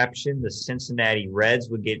contraption, the Cincinnati Reds,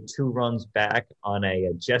 would get 2 runs back on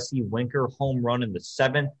a Jesse Winker home run in the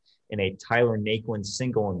 7th and a Tyler Naquin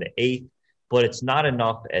single in the 8th. But it's not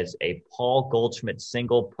enough as a Paul Goldschmidt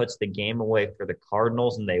single puts the game away for the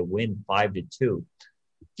Cardinals and they win 5-2.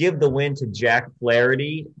 Give the win to Jack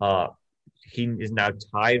Flaherty. He is now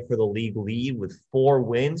tied for the league lead with 4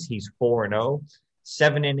 wins. He's 4-0.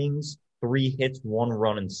 7 innings, 3 hits, 1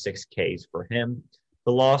 run, and 6 Ks for him.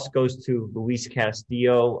 The loss goes to Luis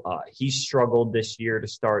Castillo. He struggled this year to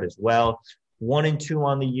start as well. 1-2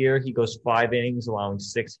 on the year. He goes 5 innings, allowing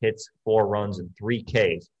 6 hits, 4 runs, and 3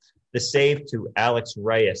 Ks. The save to Alex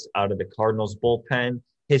Reyes out of the Cardinals bullpen.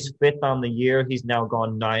 His 5th on the year. He's now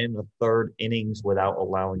gone 9 1/3 innings without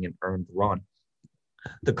allowing an earned run.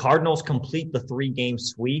 The Cardinals complete the 3-game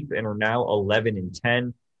sweep and are now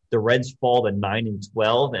 11-10. The Reds fall to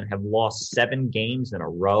 9-12 and have lost 7 games in a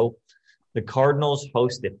row. The Cardinals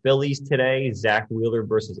host the Phillies today, Zach Wheeler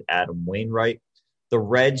versus Adam Wainwright. The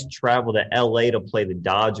Reds travel to LA to play the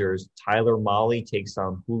Dodgers. Tyler Mahle takes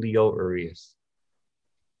on Julio Urias.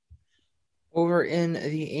 Over in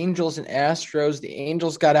the Angels and Astros, the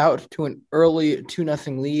Angels got out to an early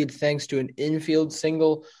 2-0 lead thanks to an infield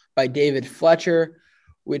single by David Fletcher,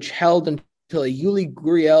 which held until a Yuli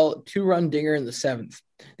Gurriel 2-run dinger in the 7th.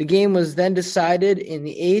 The game was then decided in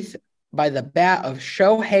the 8th by the bat of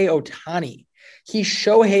Shohei Ohtani. He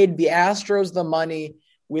Shohei'd the Astros the money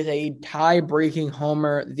with a tie-breaking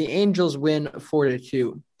homer. The Angels win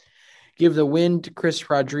 4-2. Give the win to Chris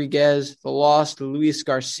Rodriguez, the loss to Luis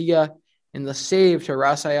Garcia, and the save to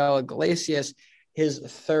Rafael Iglesias, his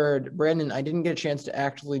 3rd. Brandon, I didn't get a chance to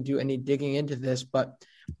actually do any digging into this, but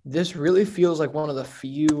this really feels like one of the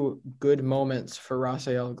few good moments for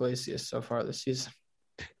Rafael Iglesias so far this season.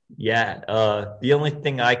 Yeah, the only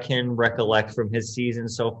thing I can recollect from his season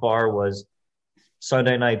so far was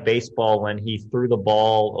Sunday Night Baseball when he threw the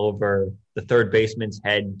ball over the third baseman's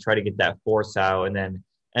head, tried to get that force out, and then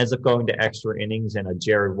ends up going to extra innings and a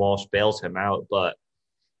Jared Walsh bails him out. But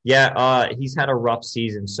yeah, he's had a rough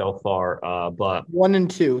season so far. But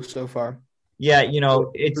 1-2 so far. Yeah,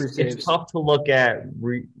 it's tough to look at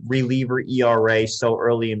reliever ERA so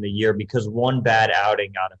early in the year because one bad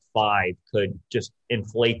outing out of 5 could just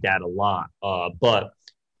inflate that a lot. But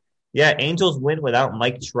yeah, Angels win without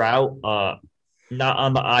Mike Trout, not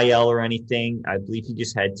on the IL or anything. I believe he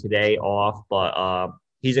just had today off, but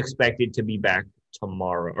he's expected to be back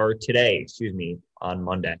today, on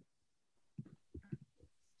Monday.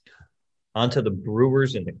 On to the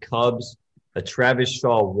Brewers and the Cubs. A Travis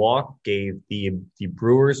Shaw walk gave the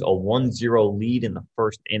Brewers a 1-0 lead in the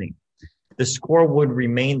first inning. The score would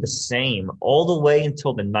remain the same all the way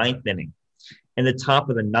until the 9th inning. In the top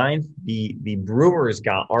of the 9th, the Brewers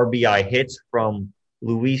got RBI hits from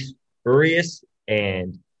Luis Urias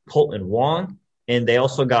and Colton Wong, and they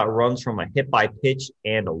also got runs from a hit by pitch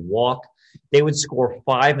and a walk. They would score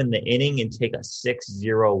 5 in the inning and take a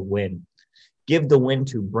 6-0 win. Give the win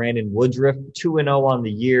to Brandon Woodruff, 2-0 on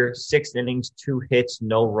the year, 6 innings, 2 hits,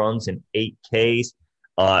 no runs, and 8 Ks.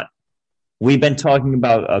 We've been talking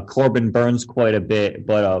about Corbin Burnes quite a bit,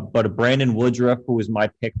 but Brandon Woodruff, who was my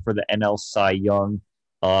pick for the NL Cy Young,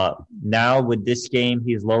 now with this game,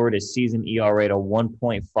 he's lowered his season ERA to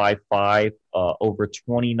 1.55 over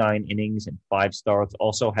 29 innings and 5 starts.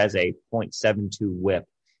 Also has a .72 WHIP.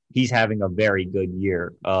 He's having a very good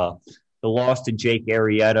year. The loss to Jake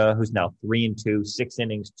Arrieta, who's now 3-2, 6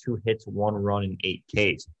 innings, 2 hits, 1 run, and 8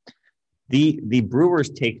 Ks. The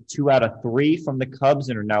Brewers take 2 out of 3 from the Cubs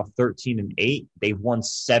and are now 13-8. They've won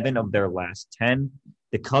 7 of their last 10.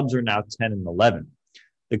 The Cubs are now 10-11.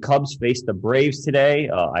 The Cubs face the Braves today.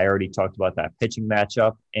 I already talked about that pitching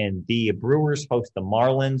matchup. And the Brewers host the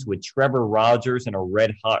Marlins with Trevor Rogers and a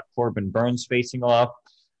red-hot Corbin Burnes facing off.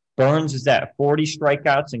 Burnes is at 40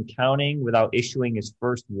 strikeouts and counting without issuing his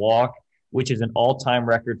first walk, which is an all-time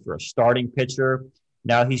record for a starting pitcher.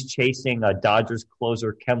 Now he's chasing Dodgers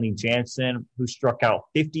closer Kenley Jansen, who struck out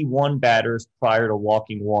 51 batters prior to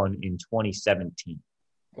walking one in 2017.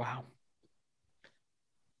 Wow.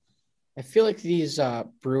 I feel like these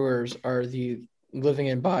Brewers are the living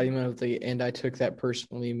embodiment of the "and I took that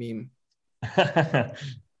personally" meme.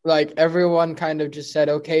 Like, everyone kind of just said,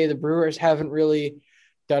 okay, the Brewers haven't really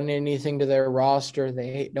done anything to their roster.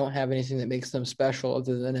 They don't have anything that makes them special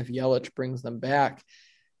other than if Yelich brings them back,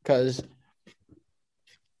 because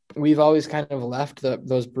we've always kind of left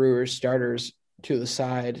those Brewers starters to the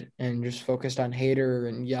side and just focused on Hader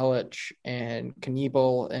and Yelich and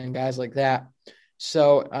Knievel and guys like that.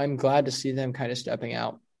 So I'm glad to see them kind of stepping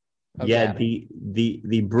out. Yeah,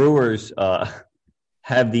 the Brewers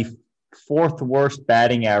have the 4th worst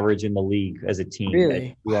batting average in the league as a team,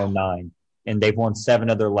 really? At 209, and they've won 7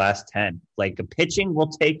 of their last 10. Like, pitching will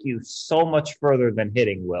take you so much further than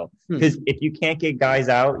hitting will, because if you can't get guys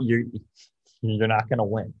out, you're not going to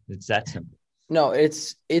win. It's that simple. No,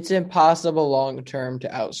 it's impossible long term to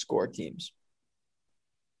outscore teams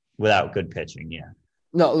without good pitching. Yeah.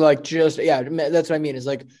 No, like, just, yeah, that's what I mean, is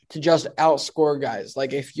like to just outscore guys.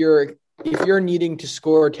 Like, if you're needing to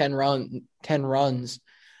score 10 runs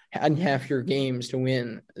and half your games to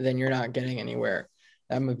win, then you're not getting anywhere.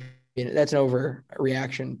 That's an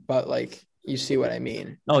overreaction, but like, you see what I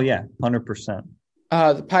mean. Oh yeah, 100%.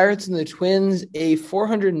 The Pirates and the Twins, a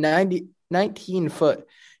 419-foot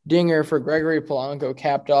dinger for Gregory Polanco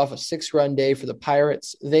capped off a 6-run day for the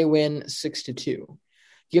Pirates. They win 6-2.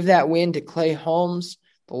 Give that win to Clay Holmes,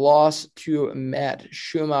 the loss to Matt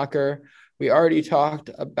Schumacher. We already talked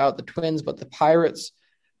about the Twins, but the Pirates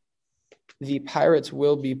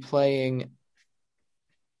will be playing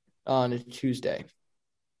on Tuesday.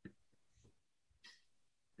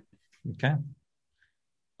 Okay.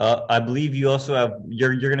 I believe you also have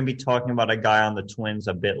you're going to be talking about a guy on the Twins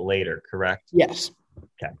a bit later, correct? Yes.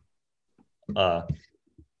 Okay.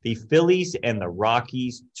 The Phillies and the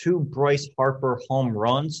Rockies, 2 Bryce Harper home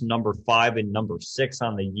runs, number 5 and number 6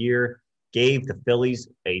 on the year, gave the Phillies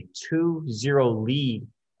a 2-0 lead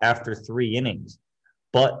after 3 innings.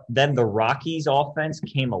 But then the Rockies offense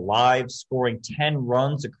came alive, scoring 10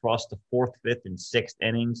 runs across the 4th, 5th, and 6th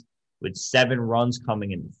innings, with 7 runs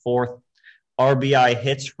coming in the 4th. RBI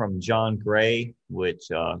hits from John Gray, which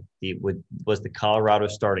was the Colorado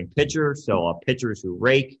starting pitcher, so pitchers who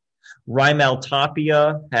rake. Raimel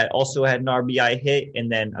Tapia also had an RBI hit,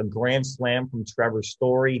 and then a grand slam from Trevor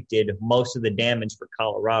Story did most of the damage for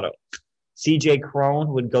Colorado. CJ Cron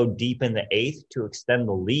would go deep in the 8th to extend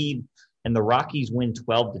the lead, and the Rockies win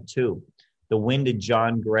 12-2. The win to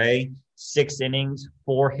John Gray, 6 innings,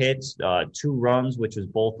 4 hits, 2 runs, which was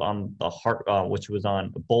on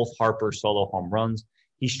both Harper solo home runs.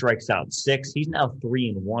 He strikes out 6. He's now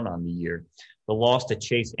 3-1 on the year. The loss to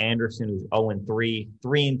Chase Anderson, who's 0-3,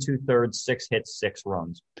 3 2/3, 6 hits, 6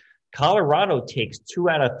 runs. Colorado takes 2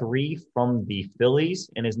 out of 3 from the Phillies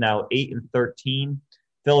and is now 8-13.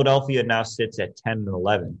 Philadelphia now sits at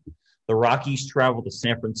 10-11. The Rockies travel to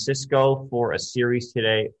San Francisco for a series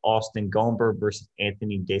today, Austin Gomber versus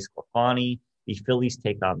Anthony DeSclafani. The Phillies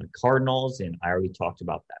take on the Cardinals, and I already talked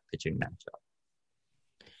about that pitching matchup.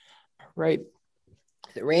 Right.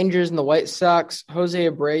 The Rangers and the White Sox, Jose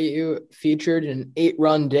Abreu featured an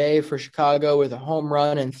 8-run day for Chicago with a home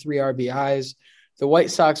run and 3 RBIs. The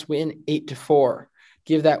White Sox win 8-4.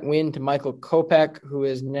 Give that win to Michael Kopech, who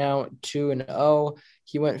is now 2-0.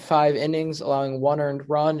 He went 5 innings, allowing 1 earned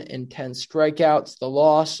run and 10 strikeouts. The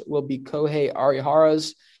loss will be Kohei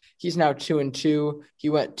Arihara's. He's now 2-2. He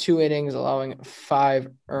went 2 innings, allowing 5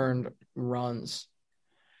 earned runs.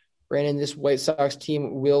 Brandon, this White Sox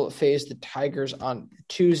team will face the Tigers on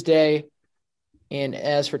Tuesday. And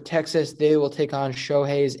as for Texas, they will take on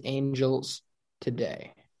Shohei's Angels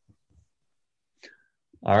today.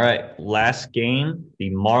 All right, last game,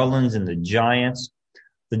 the Marlins and the Giants.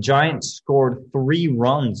 The Giants scored 3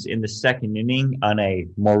 runs in the second inning on a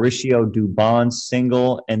Mauricio Dubon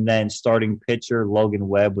single, and then starting pitcher Logan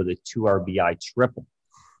Webb with a 2 RBI triple.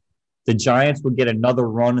 The Giants would get another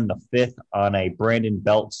run in the 5th on a Brandon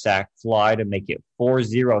Belt sac fly to make it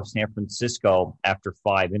 4-0 San Francisco after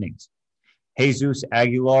 5 innings. Jesus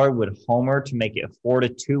Aguilar would homer to make it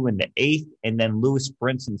 4-2 in the 8th, and then Lewis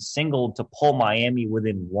Brinson singled to pull Miami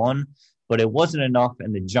within 1, but it wasn't enough,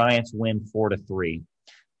 and the Giants win 4-3.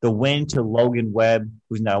 The win to Logan Webb,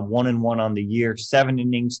 who's now 1-1 on the year, 7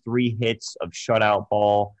 innings, 3 hits of shutout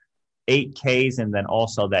ball, 8 Ks, and then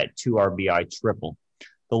also that 2 RBI triple.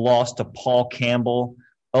 The loss to Paul Campbell,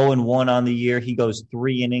 0-1 on the year. He goes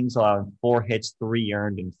 3 innings, allowing 4 hits, 3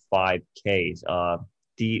 earned, and 5 Ks.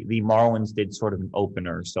 The Marlins did sort of an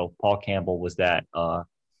opener, so Paul Campbell was that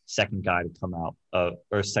second guy to come out,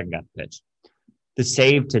 or second guy to pitch. The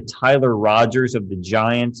save to Tyler Rogers of the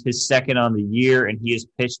Giants, his second on the year, and he has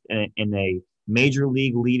pitched in a major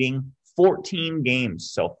league leading 14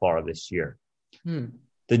 games so far this year.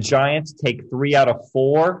 The Giants take 3 out of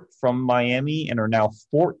 4 from Miami and are now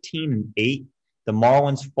 14-8. The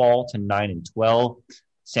Marlins fall to 9-12.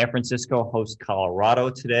 San Francisco hosts Colorado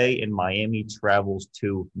today, and Miami travels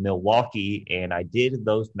to Milwaukee. And I did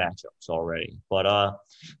those matchups already. But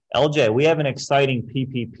LJ, we have an exciting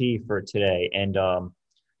PPP for today, and I'll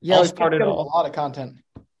start it off. A lot of content.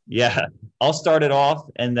 Yeah, I'll start it off,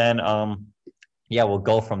 and then we'll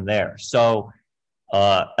go from there. So.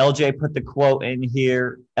 LJ put the quote in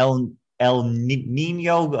here, El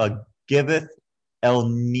Nino giveth, El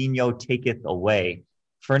Nino taketh away.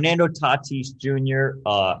 Fernando Tatis Jr.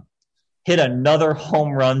 Hit another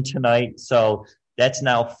home run tonight, so that's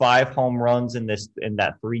now 5 home runs in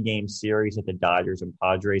that 3-game series that the Dodgers and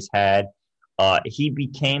Padres had. He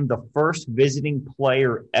became the first visiting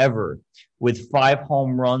player ever with 5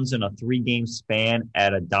 home runs in a 3-game span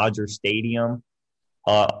at a Dodger stadium.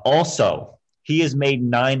 Also, he has made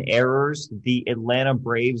 9 errors. The Atlanta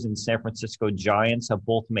Braves and San Francisco Giants have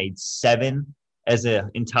both made 7 as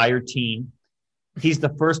an entire team. He's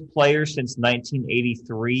the first player since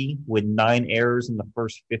 1983 with 9 errors in the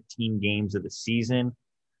first 15 games of the season.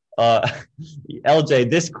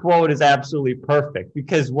 LJ, this quote is absolutely perfect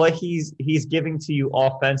because what he's giving to you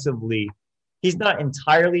offensively, he's not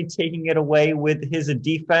entirely taking it away with his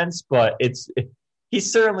defense, but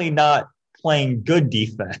he's certainly not playing good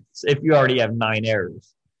defense if you already have 9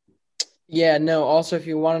 errors. Yeah, no. Also, if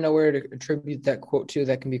you want to know where to attribute that quote to,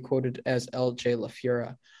 that can be quoted as LJ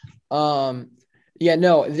LaFura.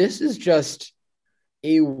 This is just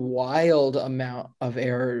a wild amount of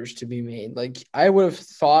errors to be made. Like, I would have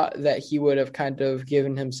thought that he would have kind of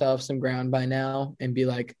given himself some ground by now and be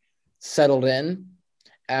like settled in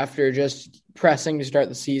after just pressing to start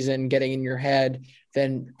the season, getting in your head,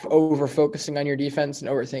 then over focusing on your defense and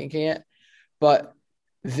overthinking it. But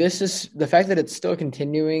this is the fact that it's still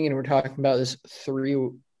continuing and we're talking about this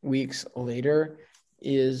 3 weeks later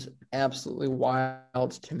is absolutely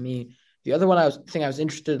wild to me. The other one I was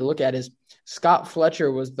interested to look at is Scott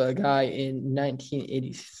Fletcher was the guy in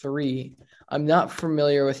 1983. I'm not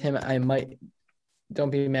familiar with him.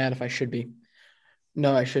 Don't be mad if I should be.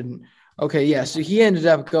 No, I shouldn't. Okay, yeah. So he ended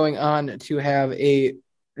up going on to have a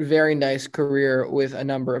very nice career with a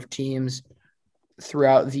number of teams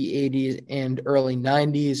throughout the 80s and early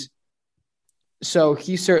 90s. So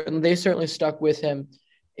they certainly stuck with him.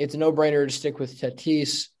 It's a no-brainer to stick with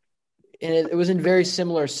Tatis. And it was in very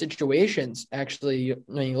similar situations, actually,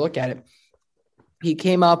 when you look at it. He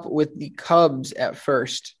came up with the Cubs at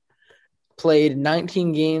first, played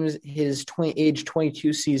 19 games his age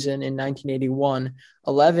 22 season in 1981,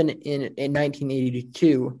 11 in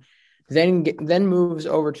 1982, then moves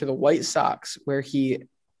over to the White Sox, where he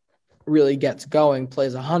really gets going,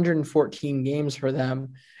 plays 114 games for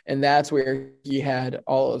them, and that's where he had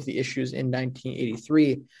all of the issues in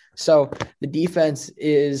 1983. So the defense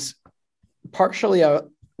is partially a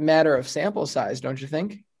matter of sample size, don't you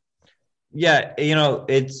think? Yeah,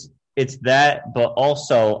 it's that, but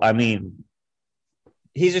also, I mean,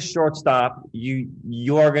 he's a shortstop.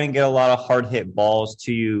 You are going to get a lot of hard hit balls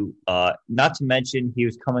to you. Not to mention, he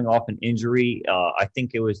was coming off an injury. I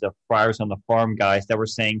think it was the Friars on the Farm guys that were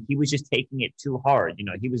saying he was just taking it too hard.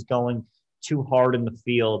 He was going too hard in the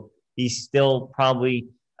field. He's still probably.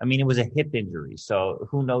 I mean, it was a hip injury, so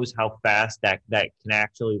who knows how fast that can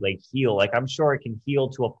actually heal. I'm sure it can heal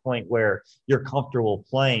to a point where you're comfortable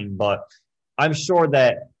playing, but I'm sure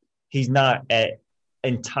that he's not at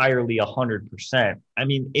entirely 100%. I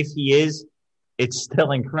mean, if he is, it's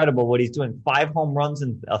still incredible what he's doing. 5 home runs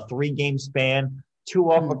in a 3-game span,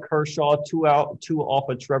 2 off of Kershaw, 2 off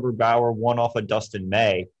of Trevor Bauer, 1 off of Dustin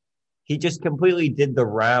May. he just completely did the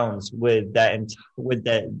rounds with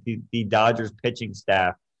the Dodgers pitching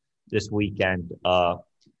staff this weekend.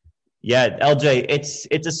 Yeah, LJ, it's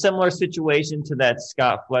a similar situation to that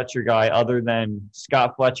Scott Fletcher guy, other than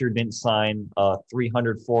Scott Fletcher didn't sign a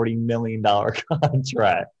 $340 million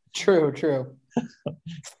contract. True.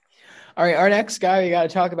 All right, our next guy we got to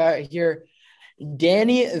talk about here,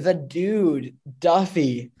 Danny the Dude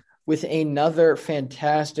Duffy, with another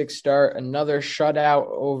fantastic start, another shutout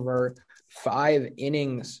over 5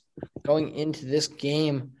 innings going into this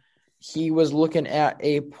game. He was looking at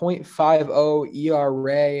a .50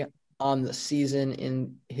 ERA on the season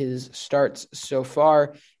in his starts so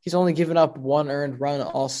far. He's only given up 1 earned run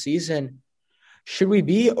all season. Should we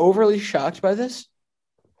be overly shocked by this?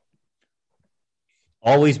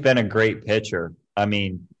 Always been a great pitcher. I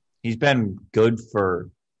mean, he's been good for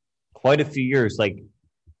quite a few years. Like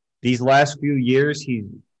these last few years, he's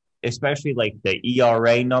especially like the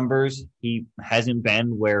ERA numbers, he hasn't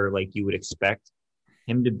been where like you would expect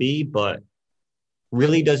him to be, but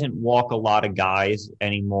really doesn't walk a lot of guys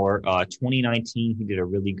anymore. 2019, he did a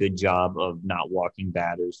really good job of not walking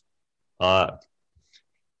batters.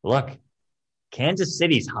 Look, Kansas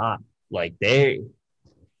City's hot. Like they're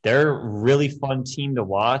a really fun team to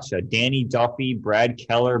watch. Danny Duffy, Brad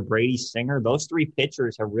Keller, Brady Singer, those 3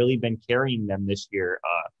 pitchers have really been carrying them this year.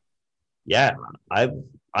 Yeah,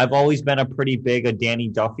 I've always been a pretty big Danny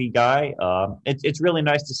Duffy guy. It's really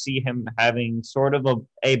nice to see him having sort of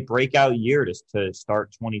a breakout year to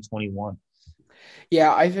start 2021.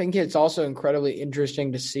 Yeah, I think it's also incredibly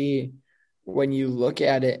interesting to see when you look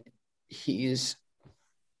at it.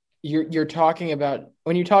 You're talking about,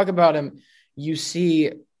 when you talk about him, you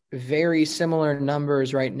see very similar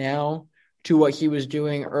numbers right now to what he was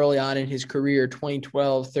doing early on in his career,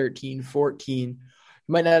 2012, 13, 14.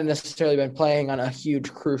 He might not have necessarily been playing on a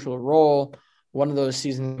huge crucial role. One of those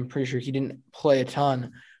seasons, I'm pretty sure he didn't play a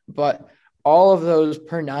ton, but all of those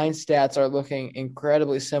per 9 stats are looking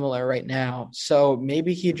incredibly similar right now. So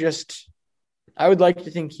maybe I would like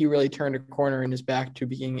to think he really turned a corner and is back to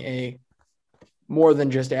being a more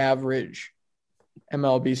than just average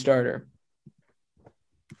MLB starter.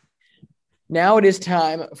 Now it is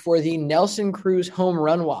time for the Nelson Cruz Home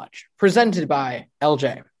Run Watch, presented by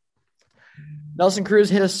LJ. Nelson Cruz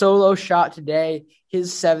hit a solo shot today,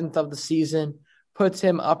 his 7th of the season, puts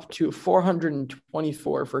him up to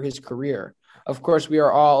 424 for his career. Of course, we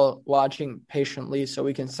are all watching patiently so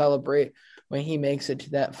we can celebrate when he makes it to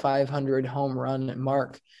that 500 home run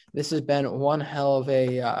mark. This has been one hell of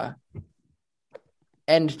a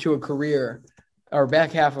end to a career, or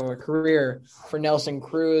back half of a career for Nelson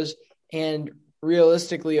Cruz. And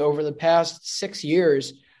realistically, over the past 6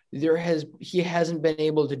 years, he hasn't been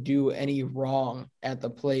able to do any wrong at the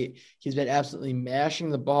plate. He's been absolutely mashing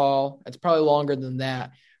the ball. It's probably longer than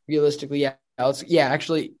that. Realistically,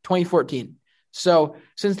 actually 2014. So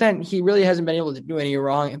since then, he really hasn't been able to do any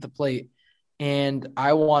wrong at the plate. And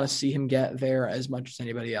I want to see him get there as much as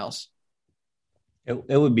anybody else.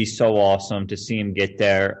 It would be so awesome to see him get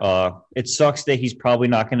there. It sucks that he's probably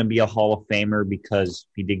not going to be a Hall of Famer because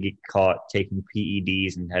he did get caught taking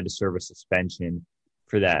PEDs and had to serve a suspension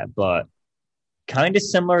for that. But kind of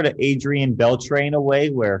similar to Adrian Beltre in a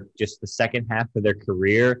way, where just the second half of their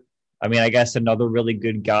career. I mean, I guess another really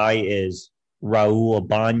good guy is Raul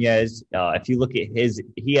Ibanez. If you look at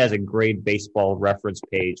he has a great Baseball Reference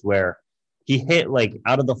page where he hit like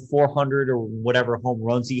out of the 400 or whatever home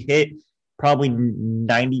runs he hit, probably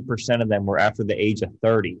 90% of them were after the age of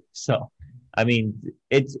 30. So, I mean,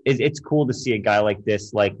 it's cool to see a guy like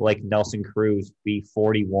this, like Nelson Cruz, be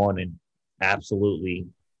 41 and absolutely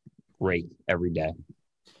great every day.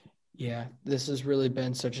 Yeah, this has really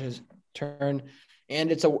been such a turn.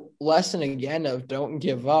 And it's a lesson, again, of don't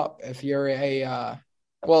give up. If you're a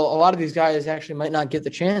lot of these guys actually might not get the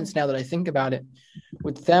chance now that I think about it.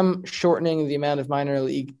 With them shortening the amount of minor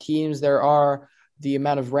league teams, there are the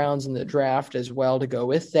amount of rounds in the draft as well to go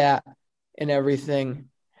with that and everything.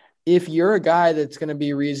 If you're a guy that's going to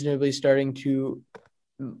be reasonably starting to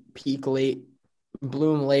peak late,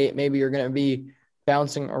 bloom late, maybe you're going to be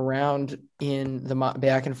bouncing around in the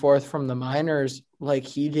back and forth from the minors like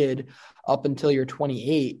he did up until you're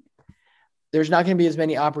 28, there's not going to be as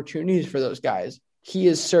many opportunities for those guys. He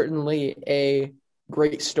is certainly a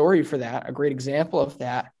great story for that, a great example of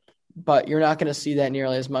that, but you're not going to see that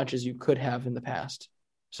nearly as much as you could have in the past.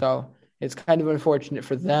 So it's kind of unfortunate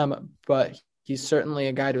for them, but he's certainly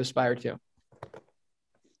a guy to aspire to.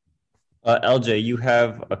 LJ, you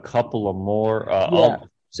have a couple of more. I'll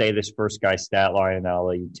say this first guy's stat line, and I'll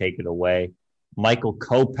let you take it away. Michael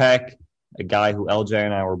Kopech, a guy who LJ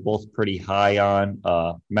and I were both pretty high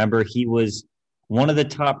on. Remember, he was one of the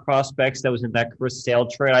top prospects that was in that Chris Sale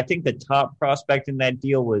trade. I think the top prospect in that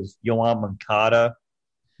deal was Yoan Moncada.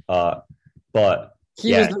 But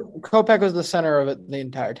Kopech was the center of it the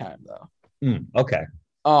entire time, though. Okay.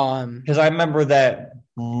 Because I remember that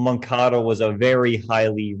Moncada was a very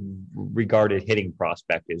highly regarded hitting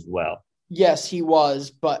prospect as well. Yes, he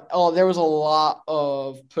was, but there was a lot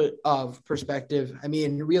of perspective. I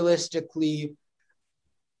mean, realistically,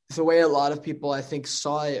 the way a lot of people I think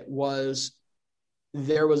saw it was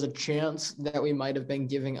there was a chance that we might have been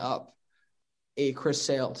giving up a Chris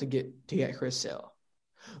Sale to get Chris Sale.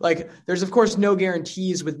 Like, there's of course no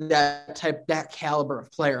guarantees with that caliber of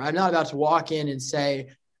player. I'm not about to walk in and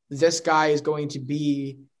say this guy is going to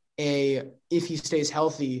be if he stays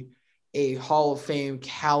healthy, a Hall of Fame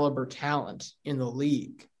caliber talent in the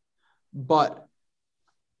league, but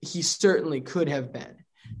he certainly could have been.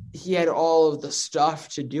 He had all of the stuff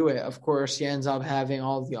to do it. Of course, he ends up having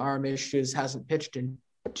all of the arm issues, hasn't pitched in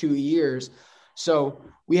 2 years. So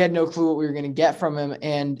we had no clue what we were going to get from him.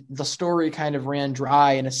 And the story kind of ran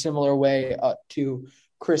dry in a similar way to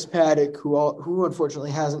Chris Paddock, who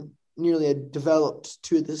unfortunately hasn't nearly developed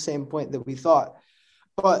to the same point that we thought.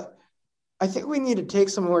 But I think we need to take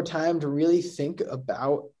some more time to really think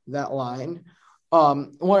about that line.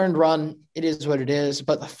 1 earned run, it is what it is,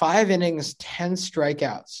 but the 5 innings, 10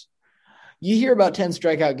 strikeouts. You hear about 10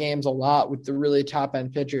 strikeout games a lot with the really top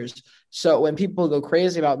end pitchers. So when people go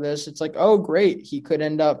crazy about this, it's like, oh, great. He could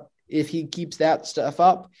end up, if he keeps that stuff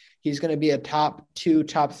up, he's going to be a top 2,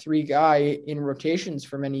 top 3 guy in rotations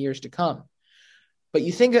for many years to come. But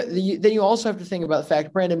then you also have to think about the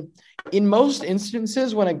fact, Brandon, in most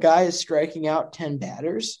instances, when a guy is striking out 10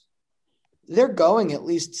 batters, they're going at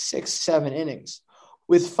least 6, 7 innings.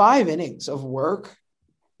 With 5 innings of work,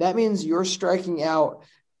 that means you're striking out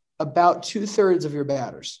about 2/3 of your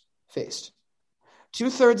batters faced.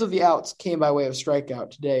 2/3 of the outs came by way of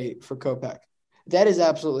strikeout today for Kopech. That is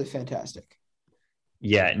absolutely fantastic.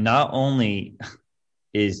 Yeah, not only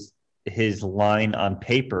is his line on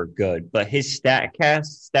paper good, but his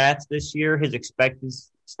StatCast stats this year, his expected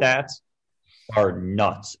stats are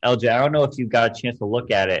nuts. LJ, I don't know if you got a chance to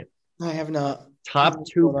look at it. I have not. Top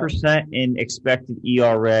 2% in expected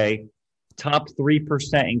ERA, top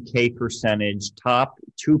 3% in K percentage, top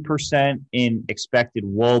 2% in expected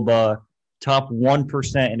WOBA, top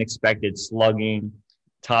 1% in expected slugging,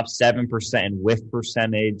 top 7% in whiff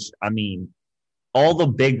percentage. I mean, all the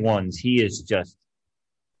big ones, he is just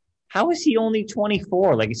 – how is he only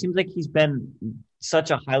 24? Like, it seems like he's been such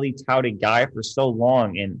a highly touted guy for so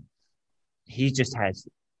long, and he just has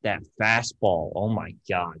that fastball. Oh, my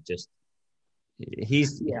God, just –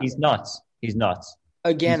 He's nuts. He's nuts.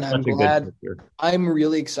 Again, I'm glad. I'm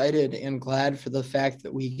really excited and glad for the fact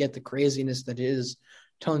that we get the craziness that is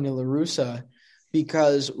Tony La Russa,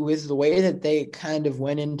 because with the way that they kind of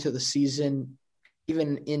went into the season,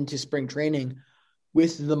 even into spring training,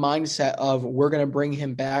 with the mindset of we're going to bring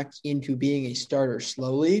him back into being a starter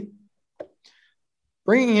slowly,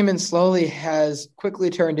 bringing him in slowly has quickly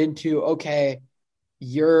turned into, okay,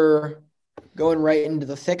 you're going right into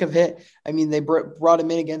the thick of it. I mean, they brought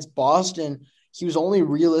him in against Boston. He was only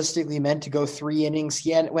realistically meant to go 3 innings.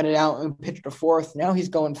 He went out and pitched a 4th. Now he's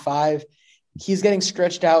going 5. He's getting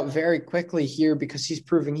stretched out very quickly here because he's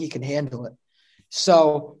proving he can handle it.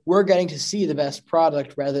 So we're getting to see the best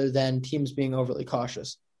product rather than teams being overly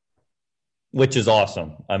cautious. Which is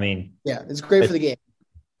awesome. I mean, yeah, it's great for the game.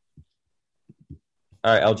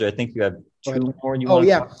 All right, LJ, I think you have 2 more.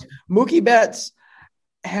 Mookie Betts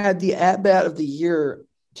had the at-bat of the year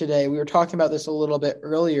today. We were talking about this a little bit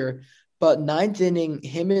earlier, but 9th inning,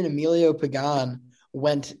 him and Emilio Pagan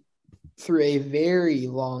went through a very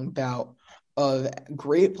long bout of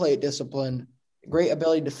great plate discipline, great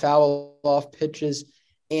ability to foul off pitches,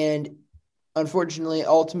 and unfortunately,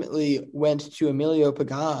 ultimately went to Emilio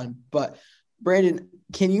Pagan. But Brandon,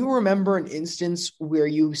 can you remember an instance where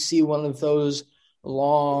you see one of those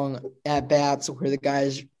long at-bats where the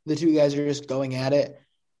 2 guys are just going at it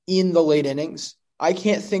in the late innings? I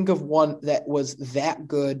can't think of one that was that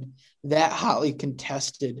good, that hotly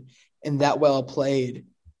contested, and that well played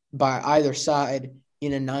by either side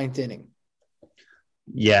in a 9th inning.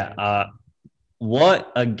 Yeah.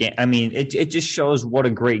 What a game. I mean, it just shows what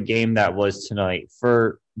a great game that was tonight.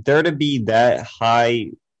 For there to be that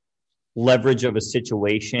high leverage of a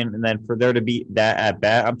situation, and then for there to be that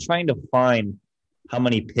at-bat, I'm trying to find how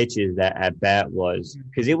many pitches that at-bat was,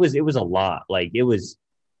 because it was a lot. Like, it was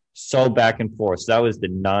so back and forth. So that was the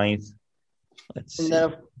 9th. Let's see.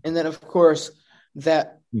 And then, of course,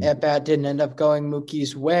 that at-bat didn't end up going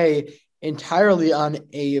Mookie's way entirely on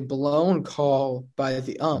a blown call by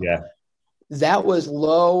the ump. Yeah. That was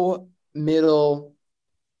low middle.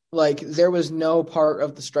 Like, there was no part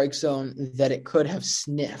of the strike zone that it could have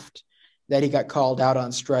sniffed that he got called out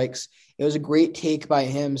on strikes. It was a great take by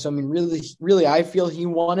him. So, I mean, really, I feel he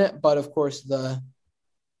won it. But, of course, the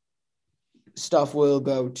stuff will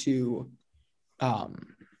go to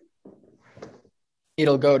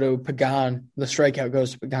it'll go to Pagan. The strikeout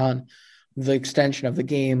goes to Pagan. The extension of the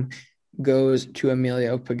game goes to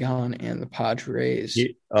Emilio Pagan and the Padres.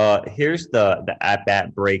 Here's the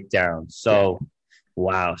at-bat breakdown. So,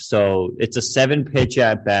 wow. So, it's a 7-pitch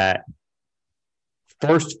at-bat.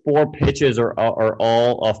 First 4 pitches are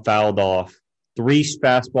all fouled off. 3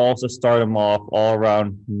 fastballs to start him off, all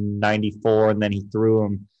around 94, and then he threw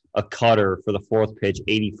him a cutter for the 4th pitch,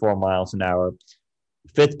 84 miles an hour.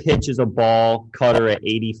 5th pitch is a ball, cutter at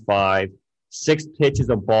 85. 6th pitch is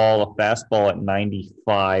a ball, a fastball at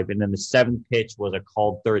 95. And then the 7th pitch was a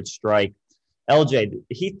called third strike. LJ,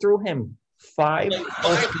 he threw him 5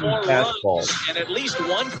 fastballs. And at least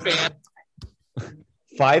one fan.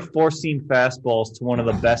 5 four-seam fastballs to one of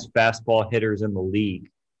the best fastball hitters in the league.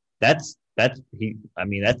 That's a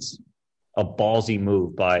ballsy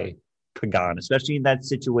move by Pagan, especially in that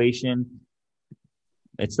situation.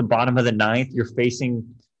 It's the bottom of the 9th. You're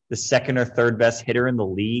facing the 2nd or 3rd best hitter in the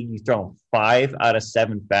league. You throw him 5 out of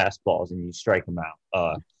 7 fastballs and you strike him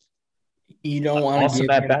out. You don't want to give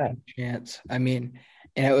him a chance. I mean,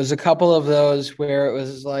 and it was a couple of those where it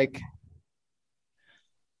was like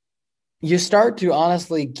you start to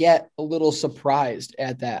honestly get a little surprised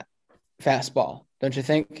at that fastball, don't you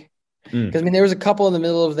think? Because, I mean, there was a couple in the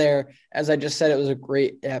middle of there, as I just said, it was a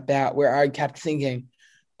great at-bat where I kept thinking,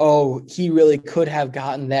 oh, he really could have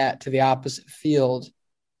gotten that to the opposite field.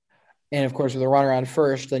 And, of course, with a runner on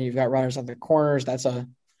first, then you've got runners on the corners. That's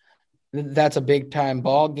a big-time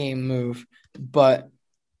ball game move. But,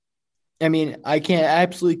 I mean, I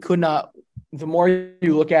absolutely could not – the more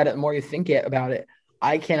you look at it, the more you think about it,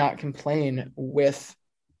 I cannot complain with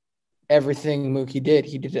everything Mookie did.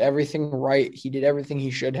 He did everything right. He did everything he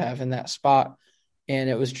should have in that spot. And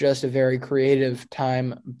it was just a very creative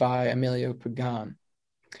time by Emilio Pagan.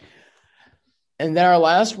 And then our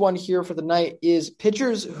last one here for the night is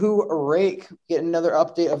pitchers who rake. Get another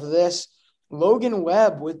update of this. Logan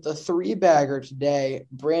Webb with the 3-bagger today.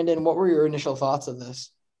 Brandon, what were your initial thoughts of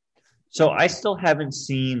this? So I still haven't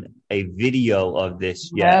seen a video of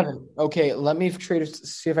this yet. Okay, let me try to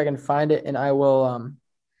see if I can find it, and I will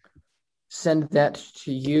send that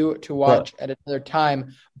to you to watch at another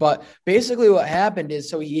time. But basically what happened is,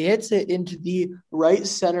 so he hits it into the right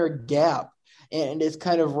center gap, and it's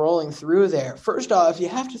kind of rolling through there. First off, you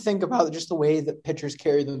have to think about just the way that pitchers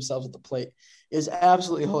carry themselves at the plate is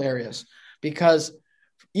absolutely hilarious, because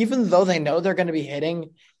even though they know they're going to be hitting,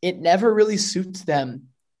 it never really suits them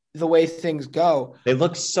the way things go. They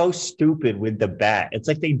look so stupid with the bat. It's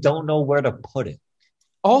like they don't know where to put it.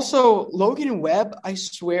 Also, Logan Webb, I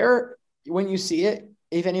swear, when you see it,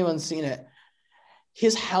 if anyone's seen it,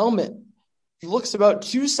 his helmet looks about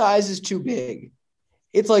 2 sizes too big.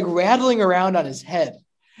 It's like rattling around on his head.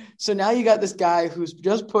 So now you got this guy who's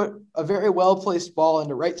just put a very well-placed ball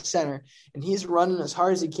into right center, and he's running as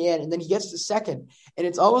hard as he can, and then he gets to second, and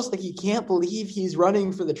it's almost like he can't believe he's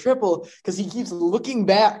running for the triple because he keeps looking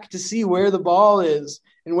back to see where the ball is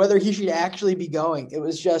and whether he should actually be going. It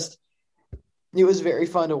was very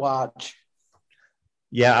fun to watch.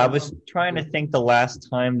 Yeah, I was trying to think the last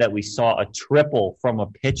time that we saw a triple from a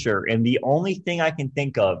pitcher, and the only thing I can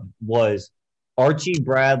think of was Archie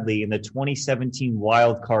Bradley in the 2017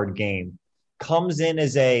 wild card game comes in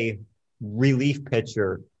as a relief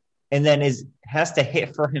pitcher and then has to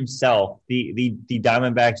hit for himself. The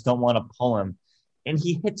Diamondbacks don't want to pull him, and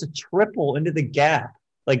he hits a triple into the gap,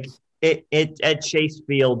 like it at Chase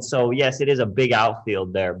Field. So yes, it is a big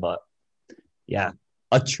outfield there, but yeah,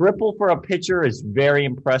 a triple for a pitcher is very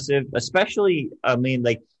impressive, especially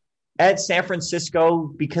like at San Francisco,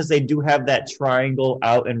 because they do have that triangle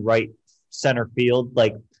out and right center field.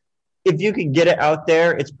 Like, if you can get it out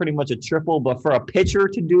there, it's pretty much a triple, but for a pitcher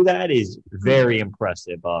to do that is very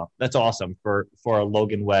impressive. That's awesome for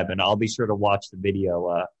Logan Webb, and I'll be sure to watch the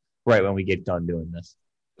video right when we get done doing this.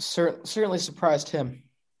 Certainly surprised him.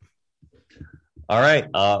 All right,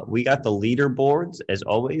 we got the leaderboards as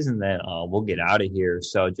always, and then we'll get out of here.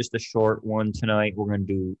 So just a short one tonight. We're going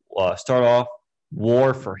to do start off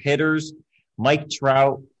WAR for hitters. Mike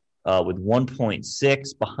Trout with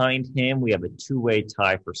 1.6. Behind him, we have a 2-way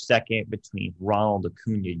tie for second between Ronald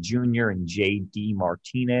Acuna Jr. and J.D.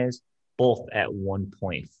 Martinez, both at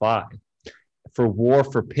 1.5. For WAR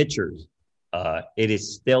for pitchers, it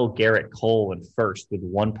is still Garrett Cole in first with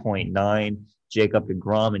 1.9. Jacob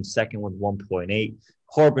deGrom in second with 1.8.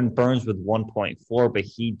 Corbin Burns with 1.4, but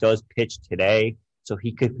he does pitch today, so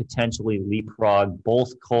he could potentially leapfrog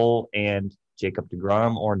both Cole and Jacob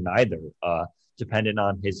deGrom, or neither, depending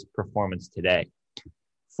on his performance today.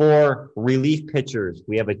 For relief pitchers,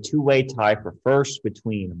 we have a two-way tie for first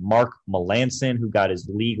between Mark Melancon, who got his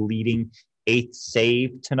league-leading 8th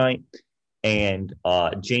save tonight, and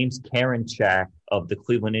James Karinchak of the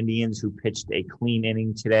Cleveland Indians, who pitched a clean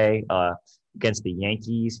inning today against the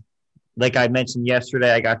Yankees. Like I mentioned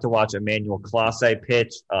yesterday, I got to watch Emmanuel Clase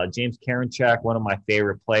pitch. James Karinchak, one of my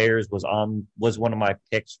favorite players, was one of my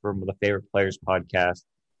picks from the Favorite Players podcast.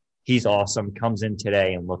 He's awesome. Comes in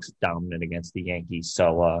today and looks dominant against the Yankees.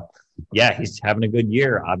 So, he's having a good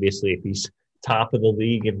year, obviously, if he's top of the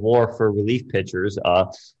league in WAR for relief pitchers.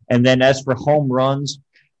 And then as for home runs,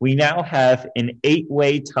 we now have an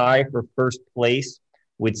 8-way tie for first place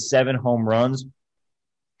with 7 home runs.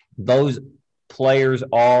 Those players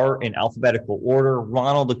are in alphabetical order: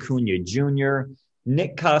 Ronald Acuna Jr.,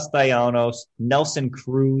 Nick Castellanos, Nelson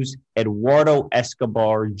Cruz, Eduardo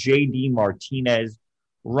Escobar, J.D. Martinez,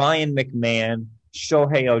 Ryan McMahon,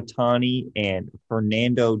 Shohei Ohtani, and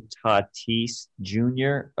Fernando Tatis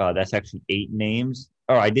Jr. That's actually 8 names.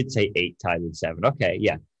 Oh, I did say 8 tied with 7. Okay,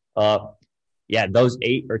 yeah. Those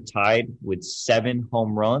 8 are tied with 7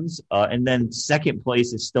 home runs. And then second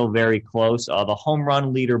place is still very close. The home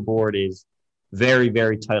run leaderboard is very,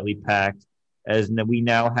 very tightly packed, as we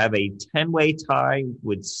now have a 10-way tie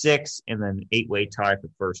with 6 and then an 8-way tie for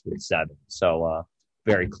first with 7. So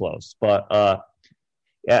very close. But,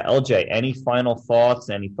 LJ, any final thoughts?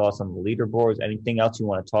 Any thoughts on the leaderboards? Anything else you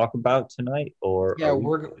want to talk about tonight? Or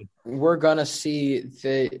we're going to see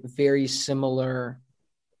the very similar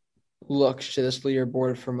looks to this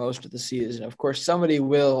leaderboard for most of the season. Of course, somebody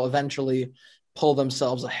will eventually pull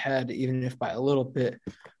themselves ahead, even if by a little bit.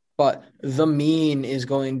 But the mean is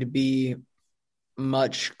going to be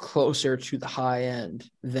much closer to the high end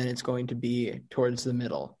than it's going to be towards the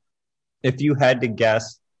middle. If you had to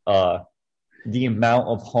guess the amount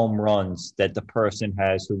of home runs that the person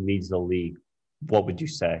has who leads the league, what would you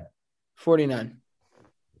say? 49.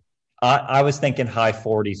 I was thinking high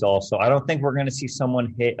 40s also. I don't think we're going to see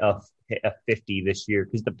someone hit a 50 this year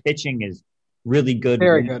because the pitching is really good.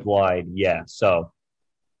 Very good. Wide. Yeah. So,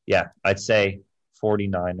 I'd say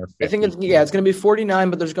 49 or 50. I think it's going to be 49,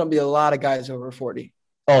 but there's going to be a lot of guys over 40.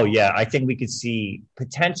 Oh, yeah. I think we could see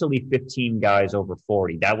potentially 15 guys over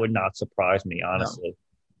 40. That would not surprise me, honestly.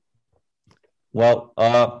 No. Well,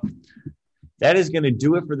 that is going to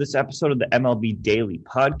do it for this episode of the MLB Daily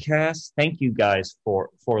Podcast. Thank you guys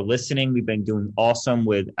for listening. We've been doing awesome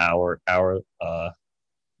with our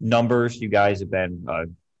numbers. You guys have been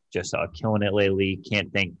just killing it lately.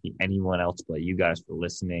 Can't thank anyone else but you guys for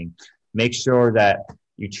listening. Make sure that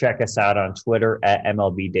you check us out on Twitter at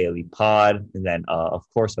MLB Daily Pod. And then, of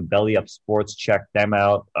course, a Belly Up Sports. Check them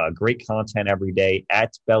out. Great content every day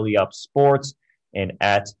at Belly Up Sports and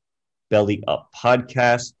at Belly Up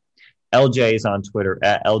Podcast. LJ is on Twitter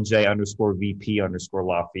at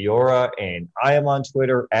LJ_VP_La Fiora. And I am on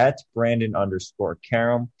Twitter at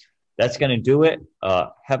Brandon_Karam. That's going to do it.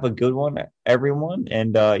 Have a good one, everyone.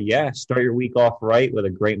 And, start your week off right with a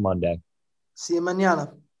great Monday. See you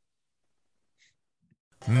mañana.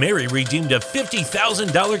 Mary redeemed a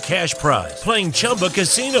 $50,000 cash prize playing Chumba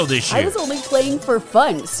Casino this year. I was only playing for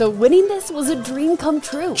fun, so winning this was a dream come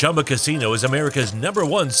true. Chumba Casino is America's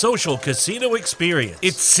 #1 social casino experience.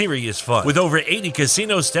 It's serious fun. With over 80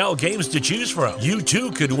 casino-style games to choose from, you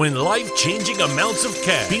too could win life-changing amounts of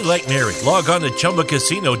cash. Be like Mary. Log on to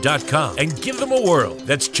ChumbaCasino.com and give them a whirl.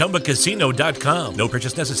 That's ChumbaCasino.com. No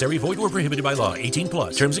purchase necessary. Void or prohibited by law.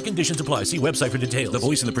 18+. Terms and conditions apply. See website for details. The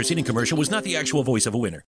voice in the preceding commercial was not the actual voice of a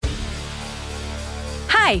winner.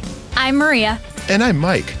 Hi, I'm Maria. And I'm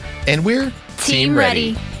Mike. And we're Team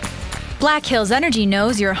Ready. Black Hills Energy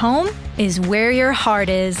knows your home is where your heart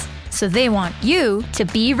is, so they want you to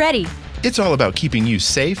be ready. It's all about keeping you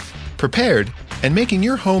safe, prepared, and making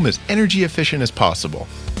your home as energy efficient as possible.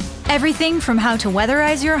 Everything from how to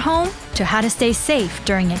weatherize your home to how to stay safe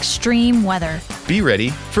during extreme weather. Be ready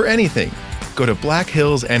for anything. Go to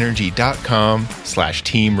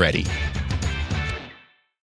blackhillsenergy.com/teamready.